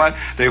it and all that.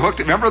 They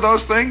hooked it. Remember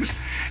those things?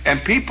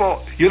 And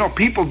people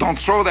don't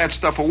throw that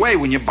stuff away.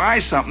 When you buy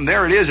something,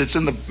 there it is. It's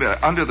in the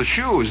under the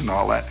shoes and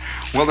all that.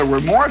 Well, there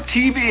were more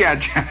TV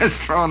antennas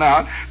thrown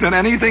out than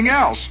anything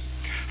else.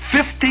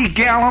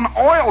 50-gallon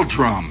oil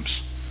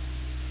drums.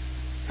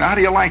 Now, how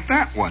do you like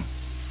that one?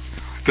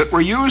 That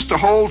were used to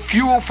hold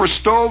fuel for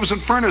stoves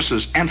and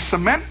furnaces, and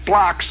cement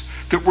blocks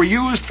that were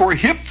used for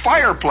hip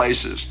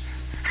fireplaces.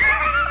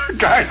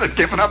 Guys had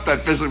given up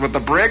that business with the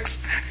bricks,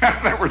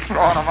 and they were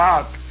throwing them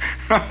out.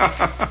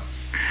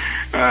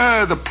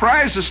 The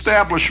prize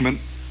establishment,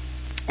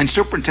 in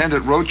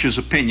Superintendent Roach's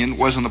opinion,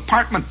 was an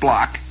apartment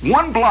block,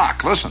 one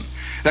block, listen,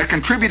 that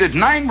contributed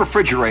 9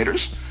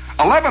 refrigerators,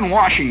 11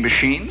 washing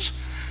machines,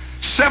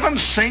 7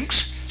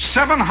 sinks,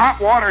 7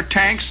 hot water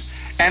tanks,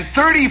 and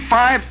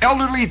 35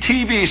 elderly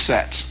TV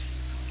sets.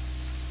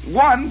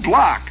 One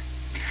block.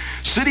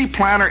 City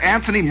planner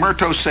Anthony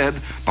Murto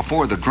said,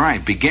 before the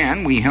drive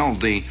began, we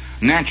held the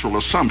natural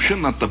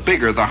assumption that the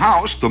bigger the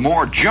house, the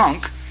more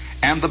junk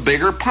and the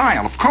bigger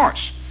pile, of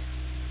course.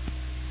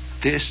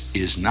 This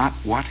is not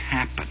what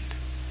happened.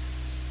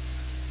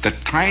 The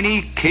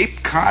tiny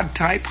Cape Cod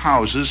type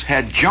houses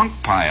had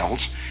junk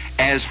piles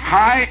as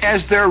high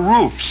as their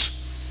roofs.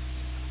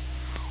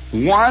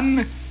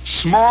 One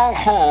small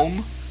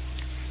home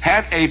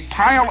had a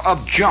pile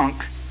of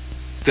junk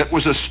that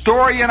was a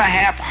story and a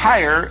half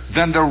higher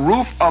than the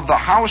roof of the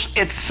house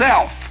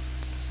itself.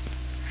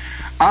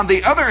 On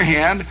the other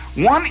hand,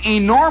 one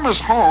enormous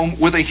home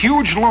with a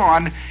huge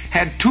lawn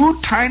had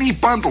two tiny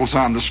bundles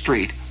on the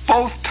street,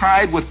 both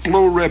tied with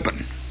blue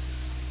ribbon.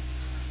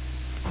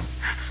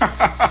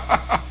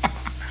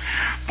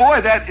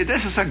 Boy,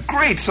 this is a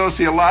great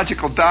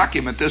sociological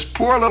document. This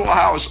poor little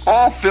house,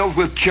 all filled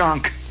with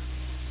junk.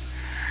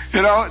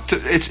 You know,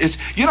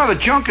 the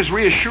junk is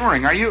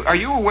reassuring. Are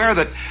you aware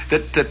that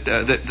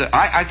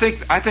I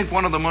think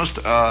one of the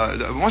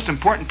most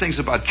important things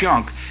about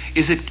junk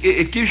is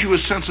it gives you a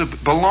sense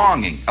of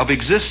belonging, of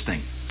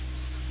existing,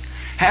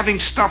 having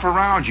stuff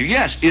around you.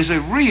 Yes,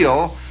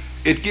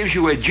 it gives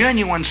you a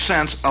genuine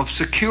sense of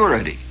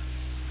security.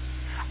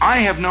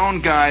 I have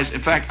known guys.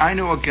 In fact, I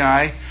knew a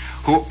guy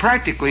who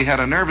practically had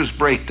a nervous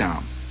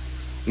breakdown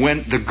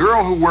when the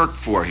girl who worked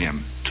for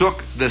him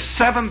took the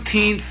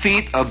 17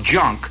 feet of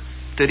junk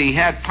that he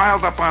had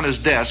piled up on his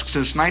desk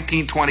since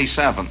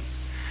 1927,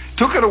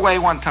 took it away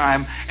one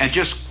time and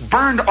just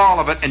burned all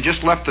of it and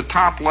just left the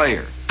top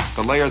layer,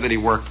 the layer that he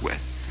worked with.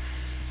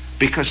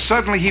 Because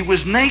suddenly he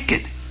was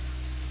naked.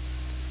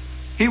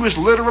 He was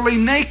literally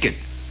naked.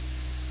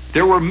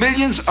 There were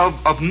millions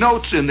of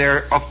notes in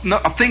there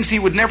of things he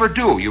would never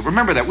do. You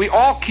remember that. We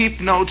all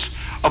keep notes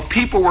of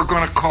people we're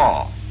going to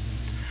call.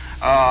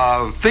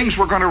 Things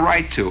we're going to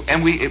write to.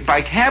 And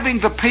by having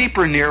the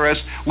paper near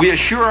us, we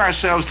assure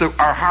ourselves that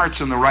our heart's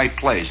in the right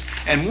place.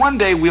 And one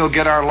day we'll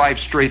get our life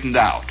straightened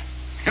out.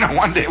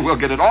 One day we'll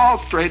get it all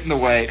straightened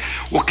away.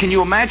 Well, can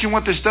you imagine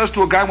what this does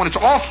to a guy when it's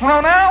all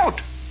thrown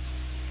out?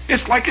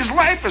 It's like his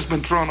life has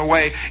been thrown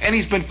away, and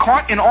he's been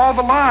caught in all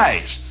the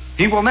lies.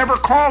 He will never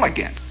call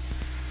again.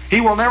 He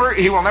will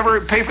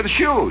never pay for the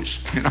shoes.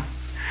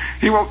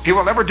 He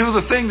will never do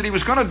the thing that he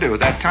was going to do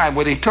that time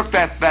when he took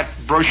that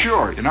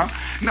brochure, And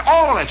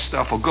all of that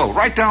stuff will go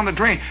right down the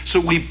drain. So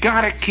we've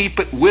got to keep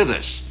it with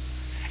us.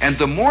 And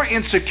the more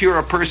insecure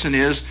a person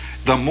is,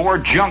 the more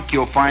junk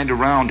you'll find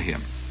around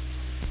him.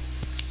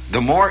 The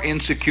more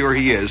insecure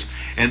he is,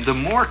 and the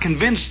more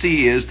convinced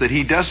he is that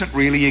he doesn't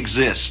really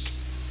exist.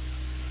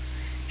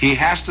 He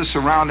has to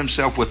surround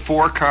himself with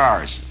 4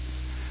 cars.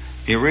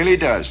 He really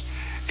does.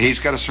 He's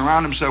got to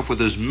surround himself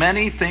with as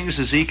many things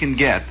as he can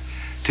get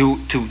to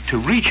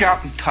reach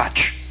out and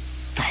touch,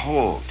 to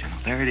hold.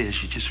 There it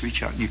is. You just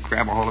reach out and you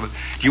grab a hold of it.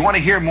 Do you want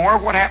to hear more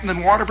of what happened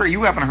in Waterbury?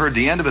 You haven't heard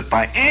the end of it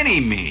by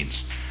any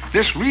means.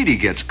 This really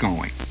gets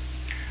going.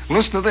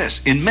 Listen to this.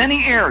 In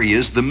many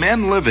areas, the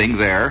men living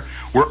there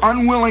were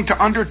unwilling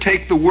to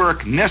undertake the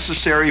work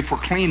necessary for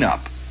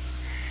cleanup.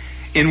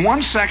 In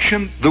one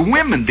section, the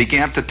women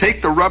began to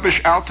take the rubbish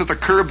out to the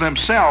curb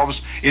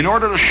themselves in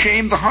order to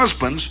shame the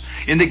husbands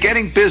into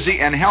getting busy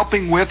and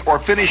helping with or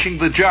finishing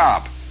the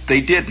job.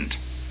 They didn't.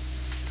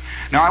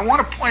 Now, I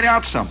want to point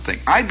out something.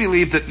 I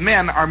believe that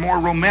men are more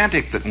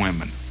romantic than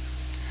women.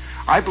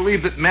 I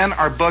believe that men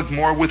are bugged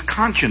more with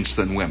conscience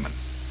than women.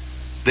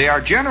 They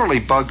are generally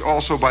bugged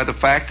also by the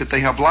fact that they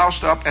have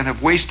loused up and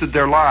have wasted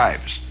their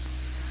lives.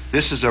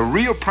 This is a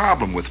real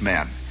problem with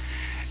men.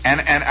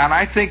 And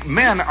I think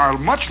men are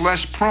much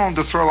less prone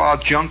to throw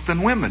out junk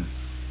than women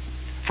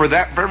for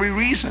that very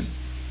reason.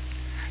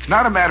 It's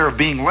not a matter of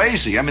being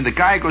lazy. I mean, the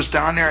guy goes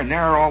down there and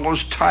there are all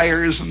those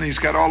tires and he's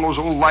got all those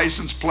old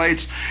license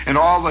plates and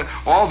all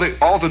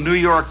the New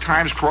York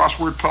Times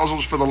crossword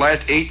puzzles for the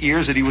last 8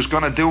 years that he was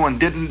going to do and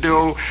didn't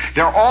do.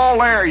 They're all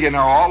there,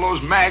 all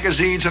those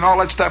magazines and all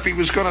that stuff he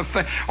was going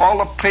to all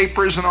the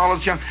papers and all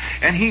that junk.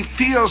 And he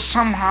feels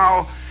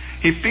somehow,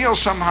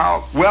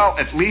 well,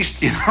 at least,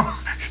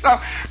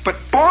 but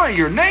boy,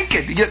 you're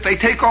naked. Yet they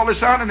take all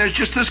this out and there's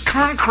just this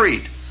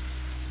concrete.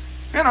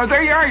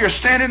 There you are. You're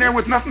standing there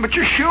with nothing but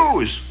your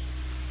shoes.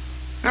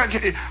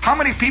 How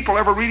many people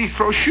ever really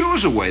throw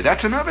shoes away?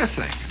 That's another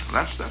thing.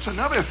 That's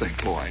another thing,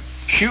 boy.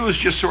 Shoes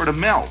just sort of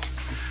melt.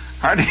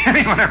 Hardly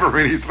anyone ever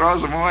really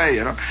throws them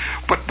away,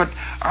 But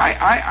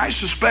I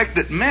suspect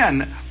that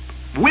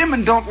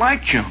women don't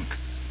like junk.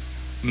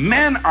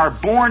 Men are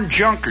born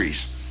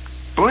junkies.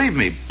 Believe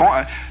me,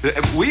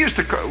 we used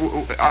to.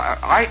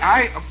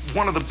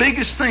 One of the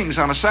biggest things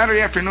on a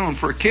Saturday afternoon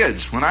for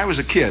kids when I was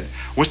a kid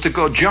was to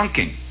go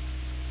junking.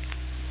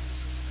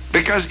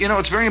 Because,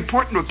 it's very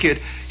important to a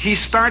kid. He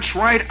starts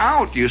right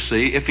out, you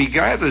see. If he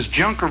gathers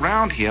junk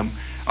around him,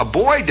 a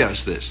boy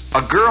does this.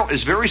 A girl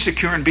is very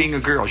secure in being a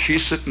girl.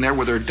 She's sitting there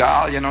with her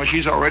doll,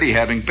 she's already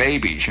having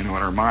babies, in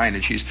her mind,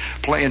 and she's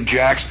playing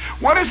jacks.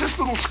 What is this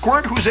little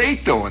squirt who's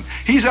 8 doing?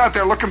 He's out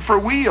there looking for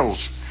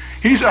wheels.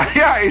 He's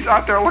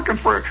out there looking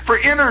for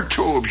inner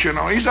tubes,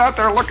 He's out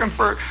there looking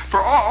for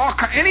all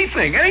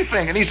anything,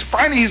 and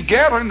he's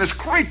gathering this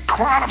great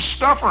cloud of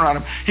stuff around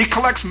him. He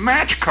collects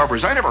match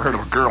covers. I never heard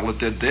of a girl that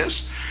did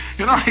this.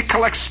 He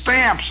collects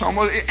stamps,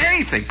 almost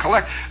anything.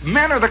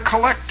 Men are the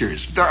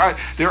collectors.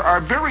 There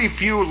are very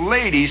few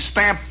ladies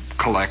stamp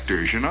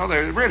collectors. Men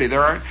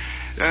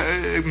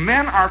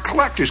are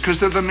collectors because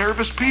they're the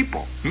nervous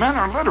people. Men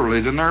are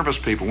literally the nervous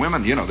people.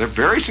 Women, they're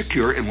very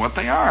secure in what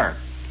they are.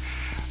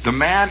 The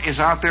man is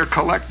out there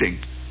collecting.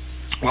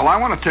 Well, I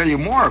want to tell you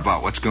more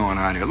about what's going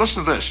on here.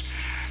 Listen to this.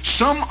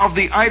 Some of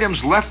the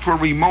items left for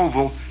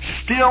removal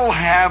still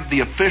have the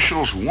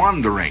officials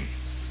wondering.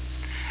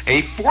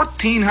 A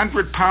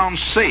 1,400-pound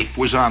safe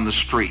was on the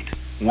street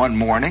one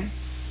morning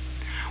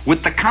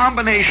with the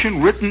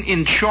combination written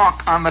in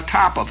chalk on the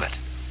top of it.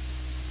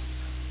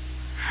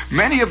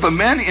 Many of the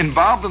men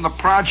involved in the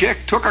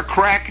project took a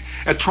crack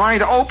at trying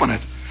to open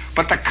it,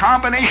 but the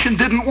combination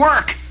didn't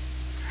work,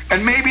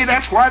 and maybe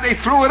that's why they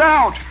threw it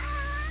out.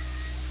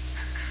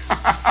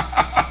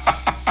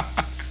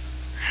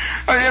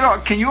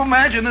 Can you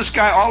imagine this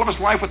guy all of his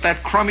life with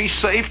that crummy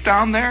safe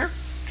down there?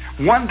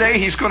 One day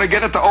he's going to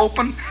get it to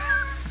open.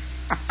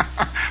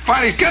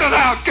 Finally, get it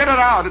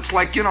out. It's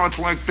like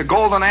the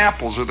golden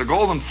apples or the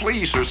golden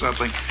fleece or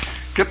something.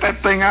 Get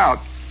that thing out.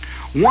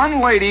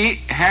 One lady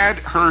had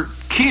her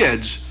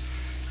kids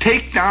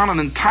take down an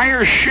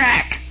entire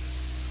shack,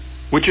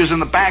 which is in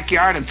the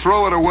backyard, and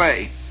throw it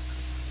away.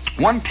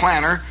 One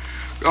planter,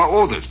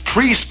 the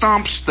tree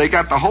stumps, they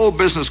got the whole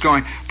business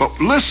going. But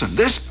listen,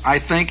 this, I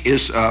think,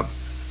 is, all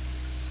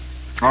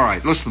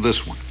right, listen to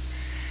this one.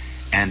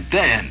 And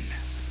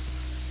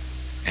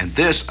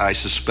this, I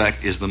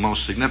suspect, is the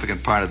most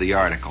significant part of the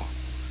article,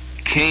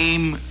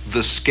 came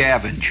the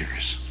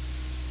scavengers.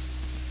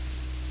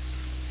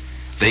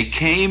 They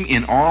came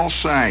in all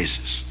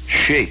sizes,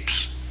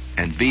 shapes,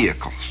 and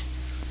vehicles.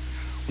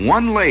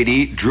 One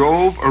lady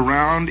drove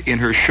around in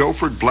her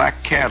chauffeured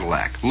black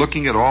Cadillac,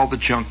 looking at all the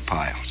junk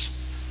piles.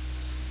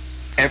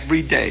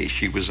 Every day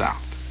she was out.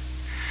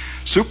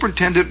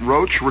 Superintendent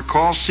Roach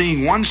recalls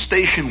seeing one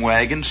station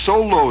wagon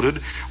so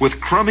loaded with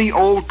crummy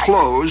old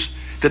clothes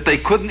that they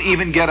couldn't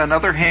even get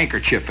another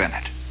handkerchief in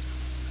it.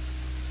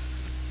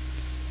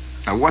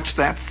 Now, what's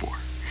that for?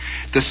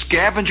 The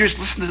scavengers,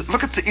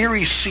 look at the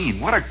eerie scene.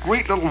 What a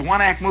great little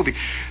one-act movie.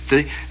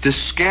 The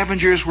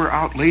scavengers were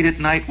out late at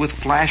night with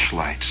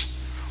flashlights,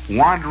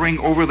 wandering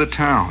over the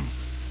town.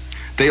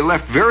 They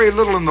left very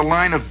little in the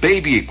line of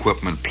baby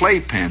equipment,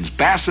 playpens,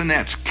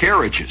 bassinets,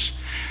 carriages.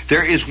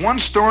 There is one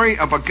story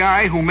of a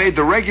guy who made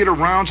the regular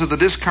rounds of the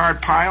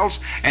discard piles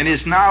and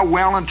is now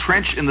well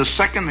entrenched in the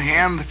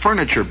second-hand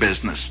furniture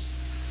business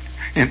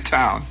in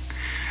town.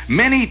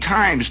 Many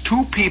times,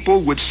 two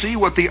people would see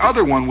what the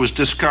other one was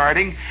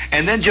discarding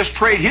and then just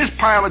trade his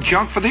pile of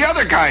junk for the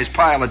other guy's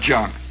pile of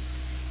junk.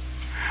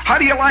 How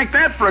do you like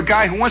that for a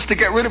guy who wants to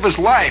get rid of his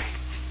life?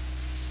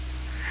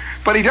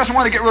 But he doesn't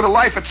want to get rid of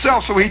life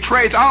itself, so he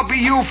trades. I'll be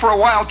you for a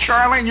while,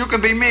 Charlie, and you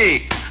can be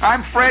me.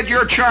 I'm Fred,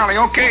 you're Charlie.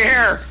 Okay,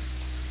 here.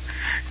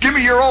 Give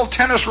me your old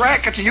tennis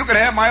rackets, and you can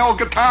have my old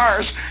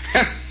guitars.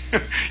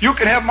 You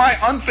can have my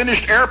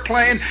unfinished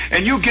airplane,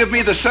 and you give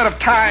me the set of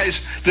ties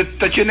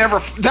that you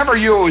never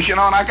use, and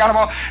I got them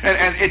all.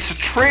 And it's a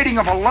trading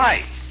of a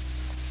life.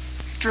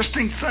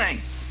 Interesting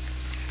thing.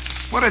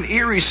 What an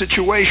eerie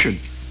situation.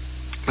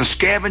 The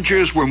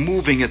scavengers were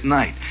moving at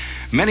night.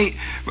 Many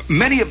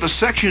of the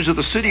sections of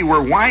the city where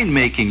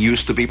winemaking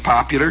used to be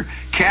popular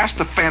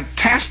cast a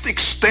fantastic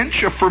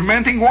stench of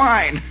fermenting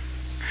wine.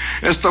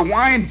 As the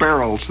wine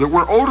barrels that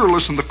were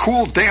odorless in the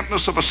cool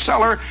dampness of a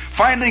cellar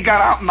finally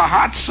got out in the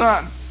hot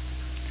sun,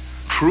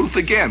 truth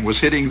again was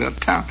hitting the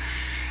town.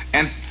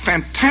 And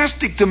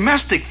fantastic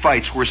domestic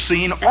fights were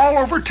seen all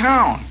over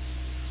town.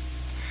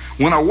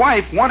 When a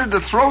wife wanted to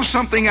throw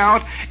something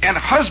out, and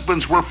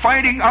husbands were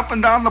fighting up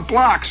and down the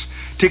blocks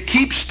to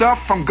keep stuff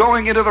from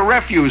going into the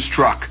refuse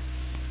truck.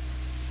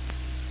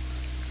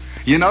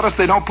 You notice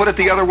they don't put it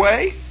the other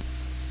way?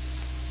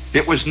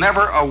 It was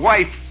never a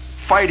wife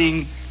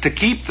fighting to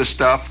keep the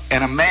stuff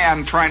and a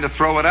man trying to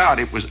throw it out.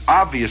 It was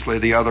obviously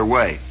the other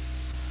way.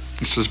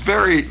 This is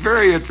very,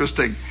 very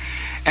interesting.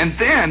 And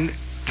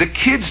the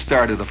kids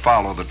started to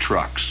follow the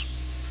trucks.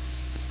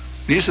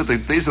 These are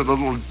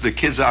the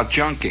kids out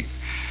junking.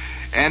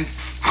 And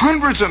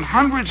hundreds and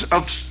hundreds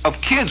of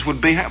kids would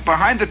be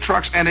behind the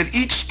trucks, and at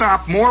each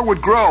stop more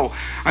would grow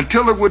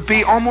until there would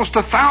be almost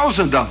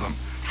 1,000 of them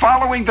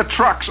following the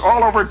trucks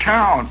all over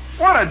town.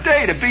 What a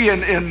day to be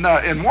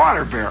in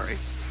Waterbury.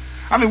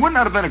 I mean, wouldn't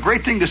that have been a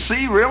great thing to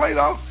see, really,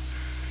 though?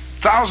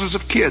 Thousands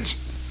of kids.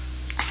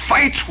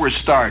 Fights were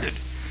started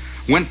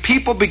when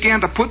people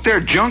began to put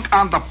their junk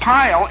on the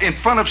pile in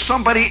front of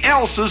somebody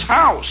else's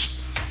house.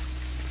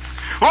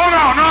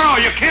 Oh,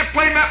 no, you can't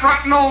blame that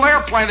rotten old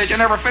airplane that you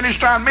never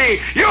finished on me.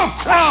 You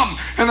crumb!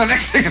 And the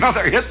next thing you know,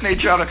 they're hitting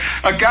each other.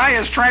 A guy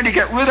is trying to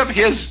get rid of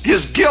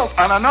his guilt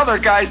on another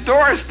guy's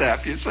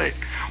doorstep, you see.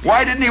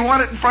 Why didn't he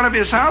want it in front of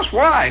his house?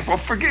 Why? Well,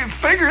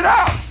 figure it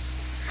out.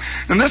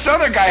 And this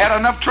other guy had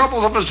enough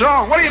troubles of his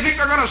own. What do you think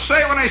they're going to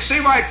say when they see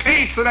my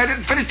paints that I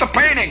didn't finish the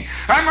painting?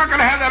 I'm not going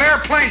to have that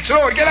airplane,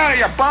 too. Get out of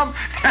here, bum.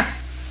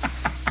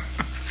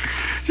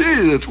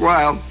 Gee, that's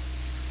wild.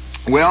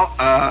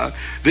 Well,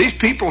 these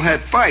people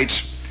had fights,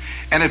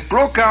 And it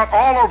broke out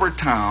all over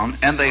town,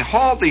 and they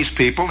hauled these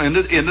people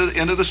into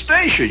the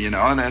station,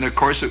 and of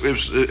course it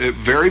was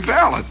very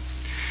valid.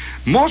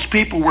 Most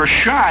people were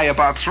shy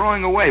about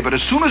throwing away, but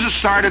as soon as it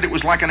started, it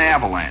was like an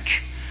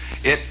avalanche.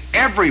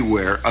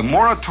 Everywhere, a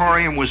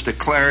moratorium was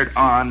declared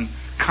on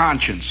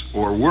conscience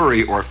or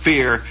worry or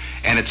fear,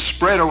 and it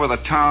spread over the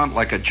town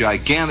like a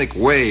gigantic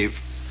wave.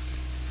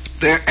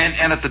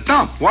 And at the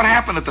dump, what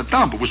happened at the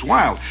dump? It was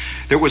wild.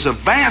 There was a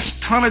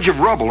vast tonnage of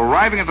rubble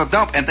arriving at the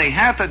dump, and they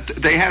had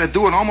to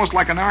do it almost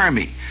like an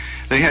army.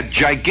 They had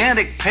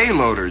gigantic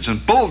payloaders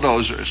and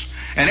bulldozers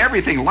and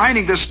everything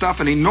lining this stuff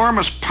in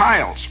enormous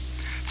piles.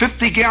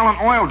 50-gallon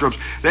oil drums.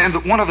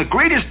 And one of the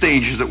greatest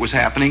dangers that was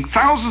happening,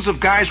 thousands of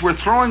guys were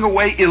throwing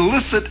away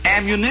illicit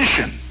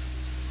ammunition.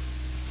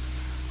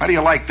 How do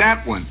you like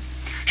that one?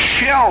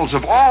 Shells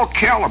of all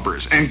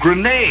calibers and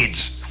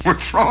grenades were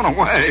thrown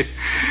away,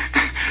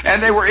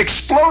 and they were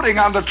exploding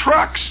on the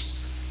trucks,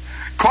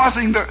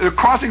 causing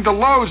the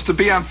loads to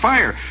be on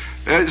fire.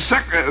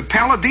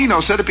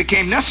 Palladino said it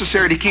became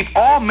necessary to keep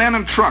all men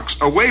and trucks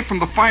away from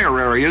the fire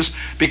areas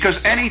because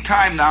any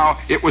time now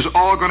it was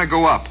all going to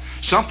go up.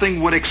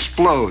 Something would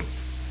explode.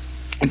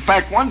 In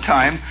fact, one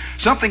time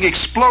something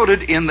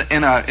exploded in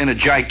a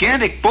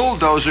gigantic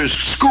bulldozer's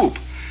scoop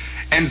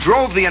and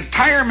drove the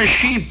entire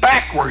machine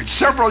backwards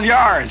several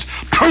yards.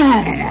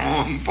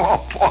 Boom!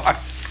 Oh boy!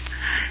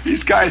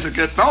 These guys are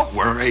getting.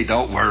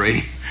 Don't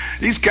worry.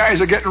 These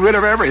guys are getting rid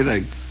of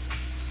everything.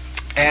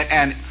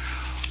 And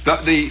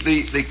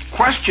the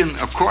question,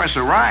 of course,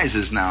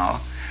 arises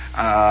now: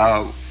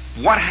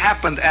 what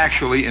happened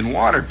actually in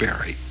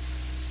Waterbury?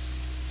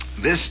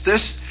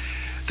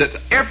 That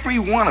every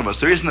one of us,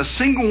 there isn't a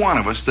single one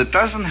of us that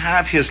doesn't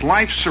have his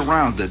life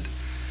surrounded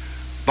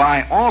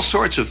by all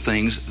sorts of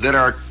things that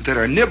are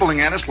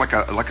nibbling at us like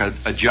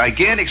a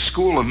gigantic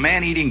school of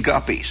man-eating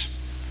guppies.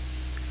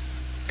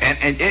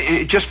 And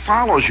it just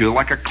follows you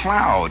like a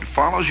cloud,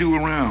 follows you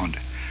around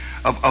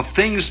of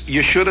things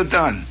you should have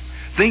done,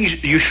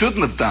 things you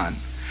shouldn't have done,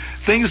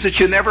 things that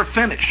you never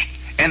finished.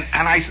 And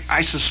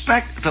I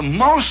suspect the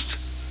most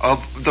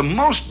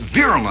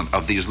virulent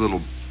of these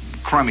little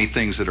crummy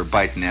things that are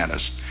biting at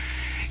us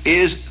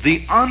is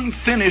the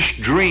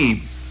unfinished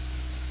dream.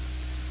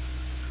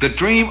 The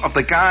dream of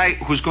the guy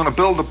who's going to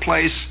build a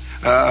place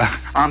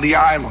on the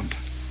island.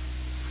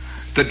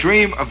 The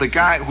dream of the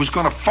guy who's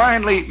going to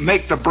finally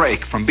make the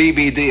break from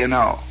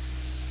BBD&O.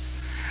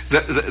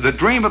 The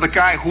dream of the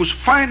guy who's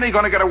finally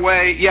going to get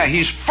away. Yeah,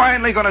 he's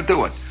finally going to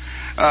do it.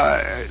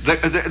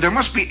 There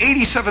must be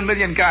 87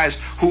 million guys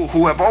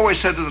who have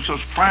always said to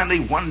themselves, finally,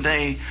 one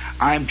day,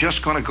 I'm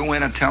just going to go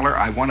in and tell her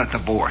I want a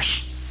divorce.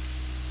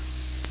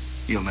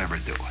 You'll never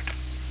do it.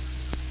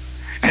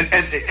 And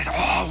it's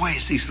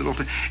always these little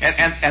things.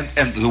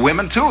 And the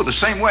women, too, the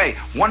same way.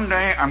 One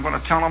day, I'm going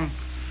to tell them,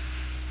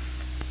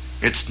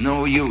 it's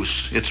no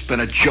use. It's been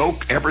a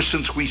joke ever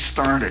since we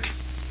started.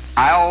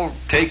 I'll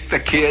take the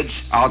kids.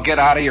 I'll get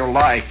out of your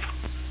life.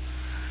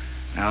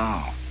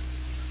 No.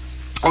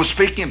 Oh,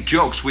 speaking of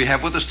jokes, we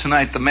have with us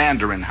tonight the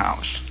Mandarin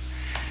House.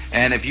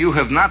 And if you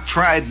have not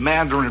tried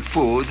Mandarin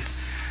food,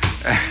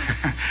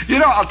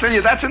 I'll tell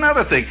you, that's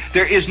another thing.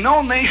 There is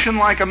no nation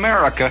like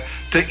America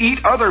to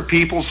eat other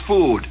people's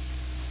food.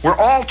 We're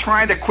all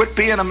trying to quit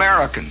being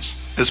Americans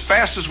as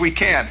fast as we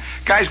can.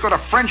 Guys go to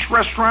French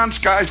restaurants,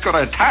 guys go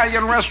to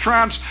Italian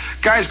restaurants,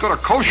 guys go to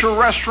kosher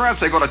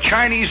restaurants, they go to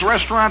Chinese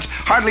restaurants.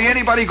 Hardly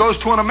anybody goes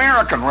to an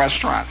American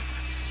restaurant.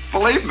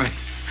 Believe me.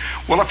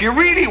 Well, if you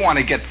really want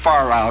to get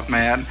far out,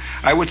 man,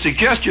 I would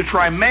suggest you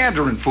try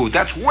Mandarin food.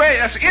 That's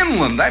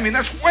inland. I mean,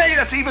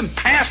 that's even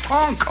past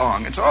Hong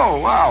Kong. It's, oh,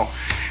 wow.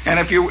 And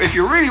if you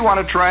really want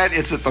to try it,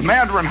 it's at the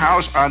Mandarin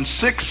House on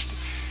 6th,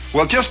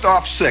 well, just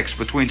off 6th,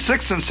 between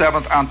 6th and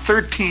 7th on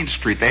 13th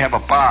Street. They have a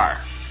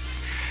bar.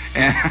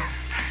 And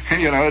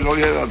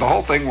the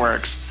whole thing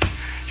works.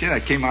 Gee,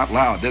 that came out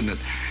loud, didn't it?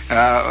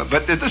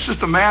 But this is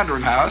the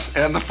Mandarin House,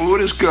 and the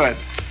food is good.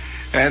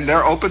 And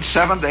they're open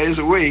 7 days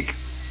a week.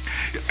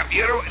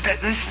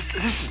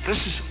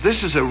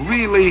 This is a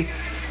really,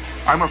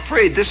 I'm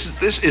afraid this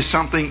is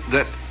something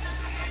that,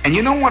 and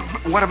you know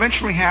what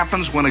eventually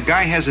happens when a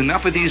guy has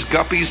enough of these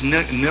guppies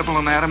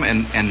nibbling at him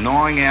and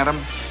gnawing at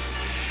him?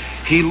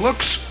 He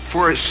looks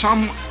for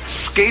some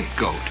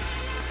scapegoat.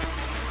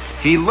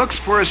 He looks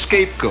for a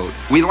scapegoat.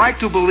 We like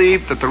to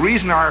believe that the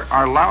reason our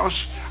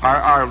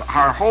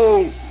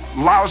whole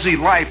lousy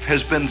life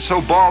has been so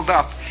balled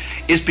up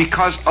is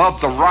because of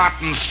the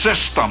rotten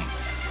system.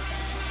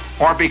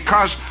 Or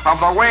because of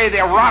the way the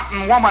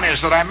rotten woman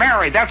is that I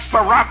married. That's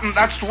the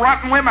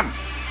rotten women.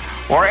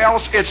 Or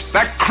else it's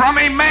that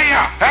crummy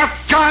mayor. That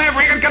guy, if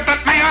we can get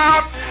that mayor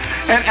out.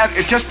 And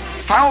it just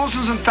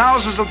thousands and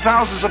thousands and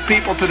thousands of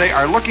people today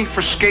are looking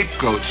for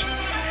scapegoats.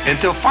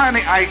 Until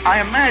finally, I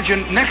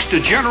imagine, next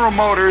to General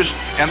Motors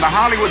and the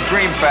Hollywood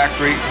Dream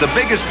Factory, the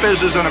biggest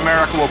business in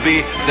America will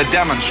be the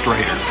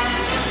demonstrator.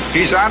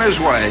 He's on his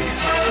way.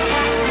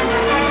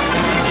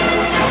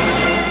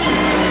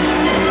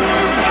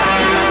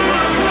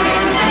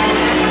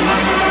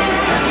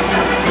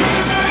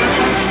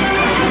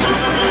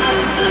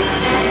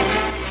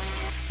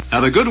 Now,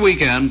 Have a good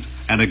weekend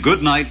and a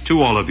good night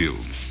to all of you.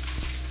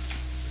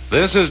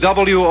 This is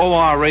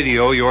WOR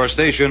Radio, your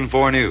station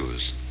for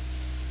news.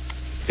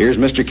 Here's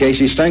Mr.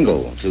 Casey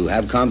Stengel to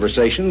have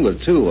conversation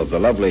with two of the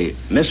lovely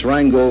Miss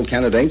Rheingold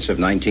candidates of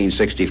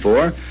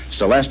 1964,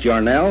 Celeste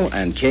Yarnell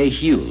and Kay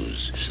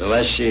Hughes.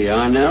 Celeste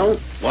Yarnell,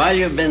 while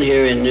you've been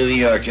here in New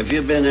York, have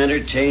you been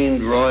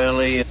entertained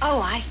royally? Oh,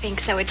 I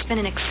think so. It's been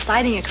an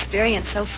exciting experience so far.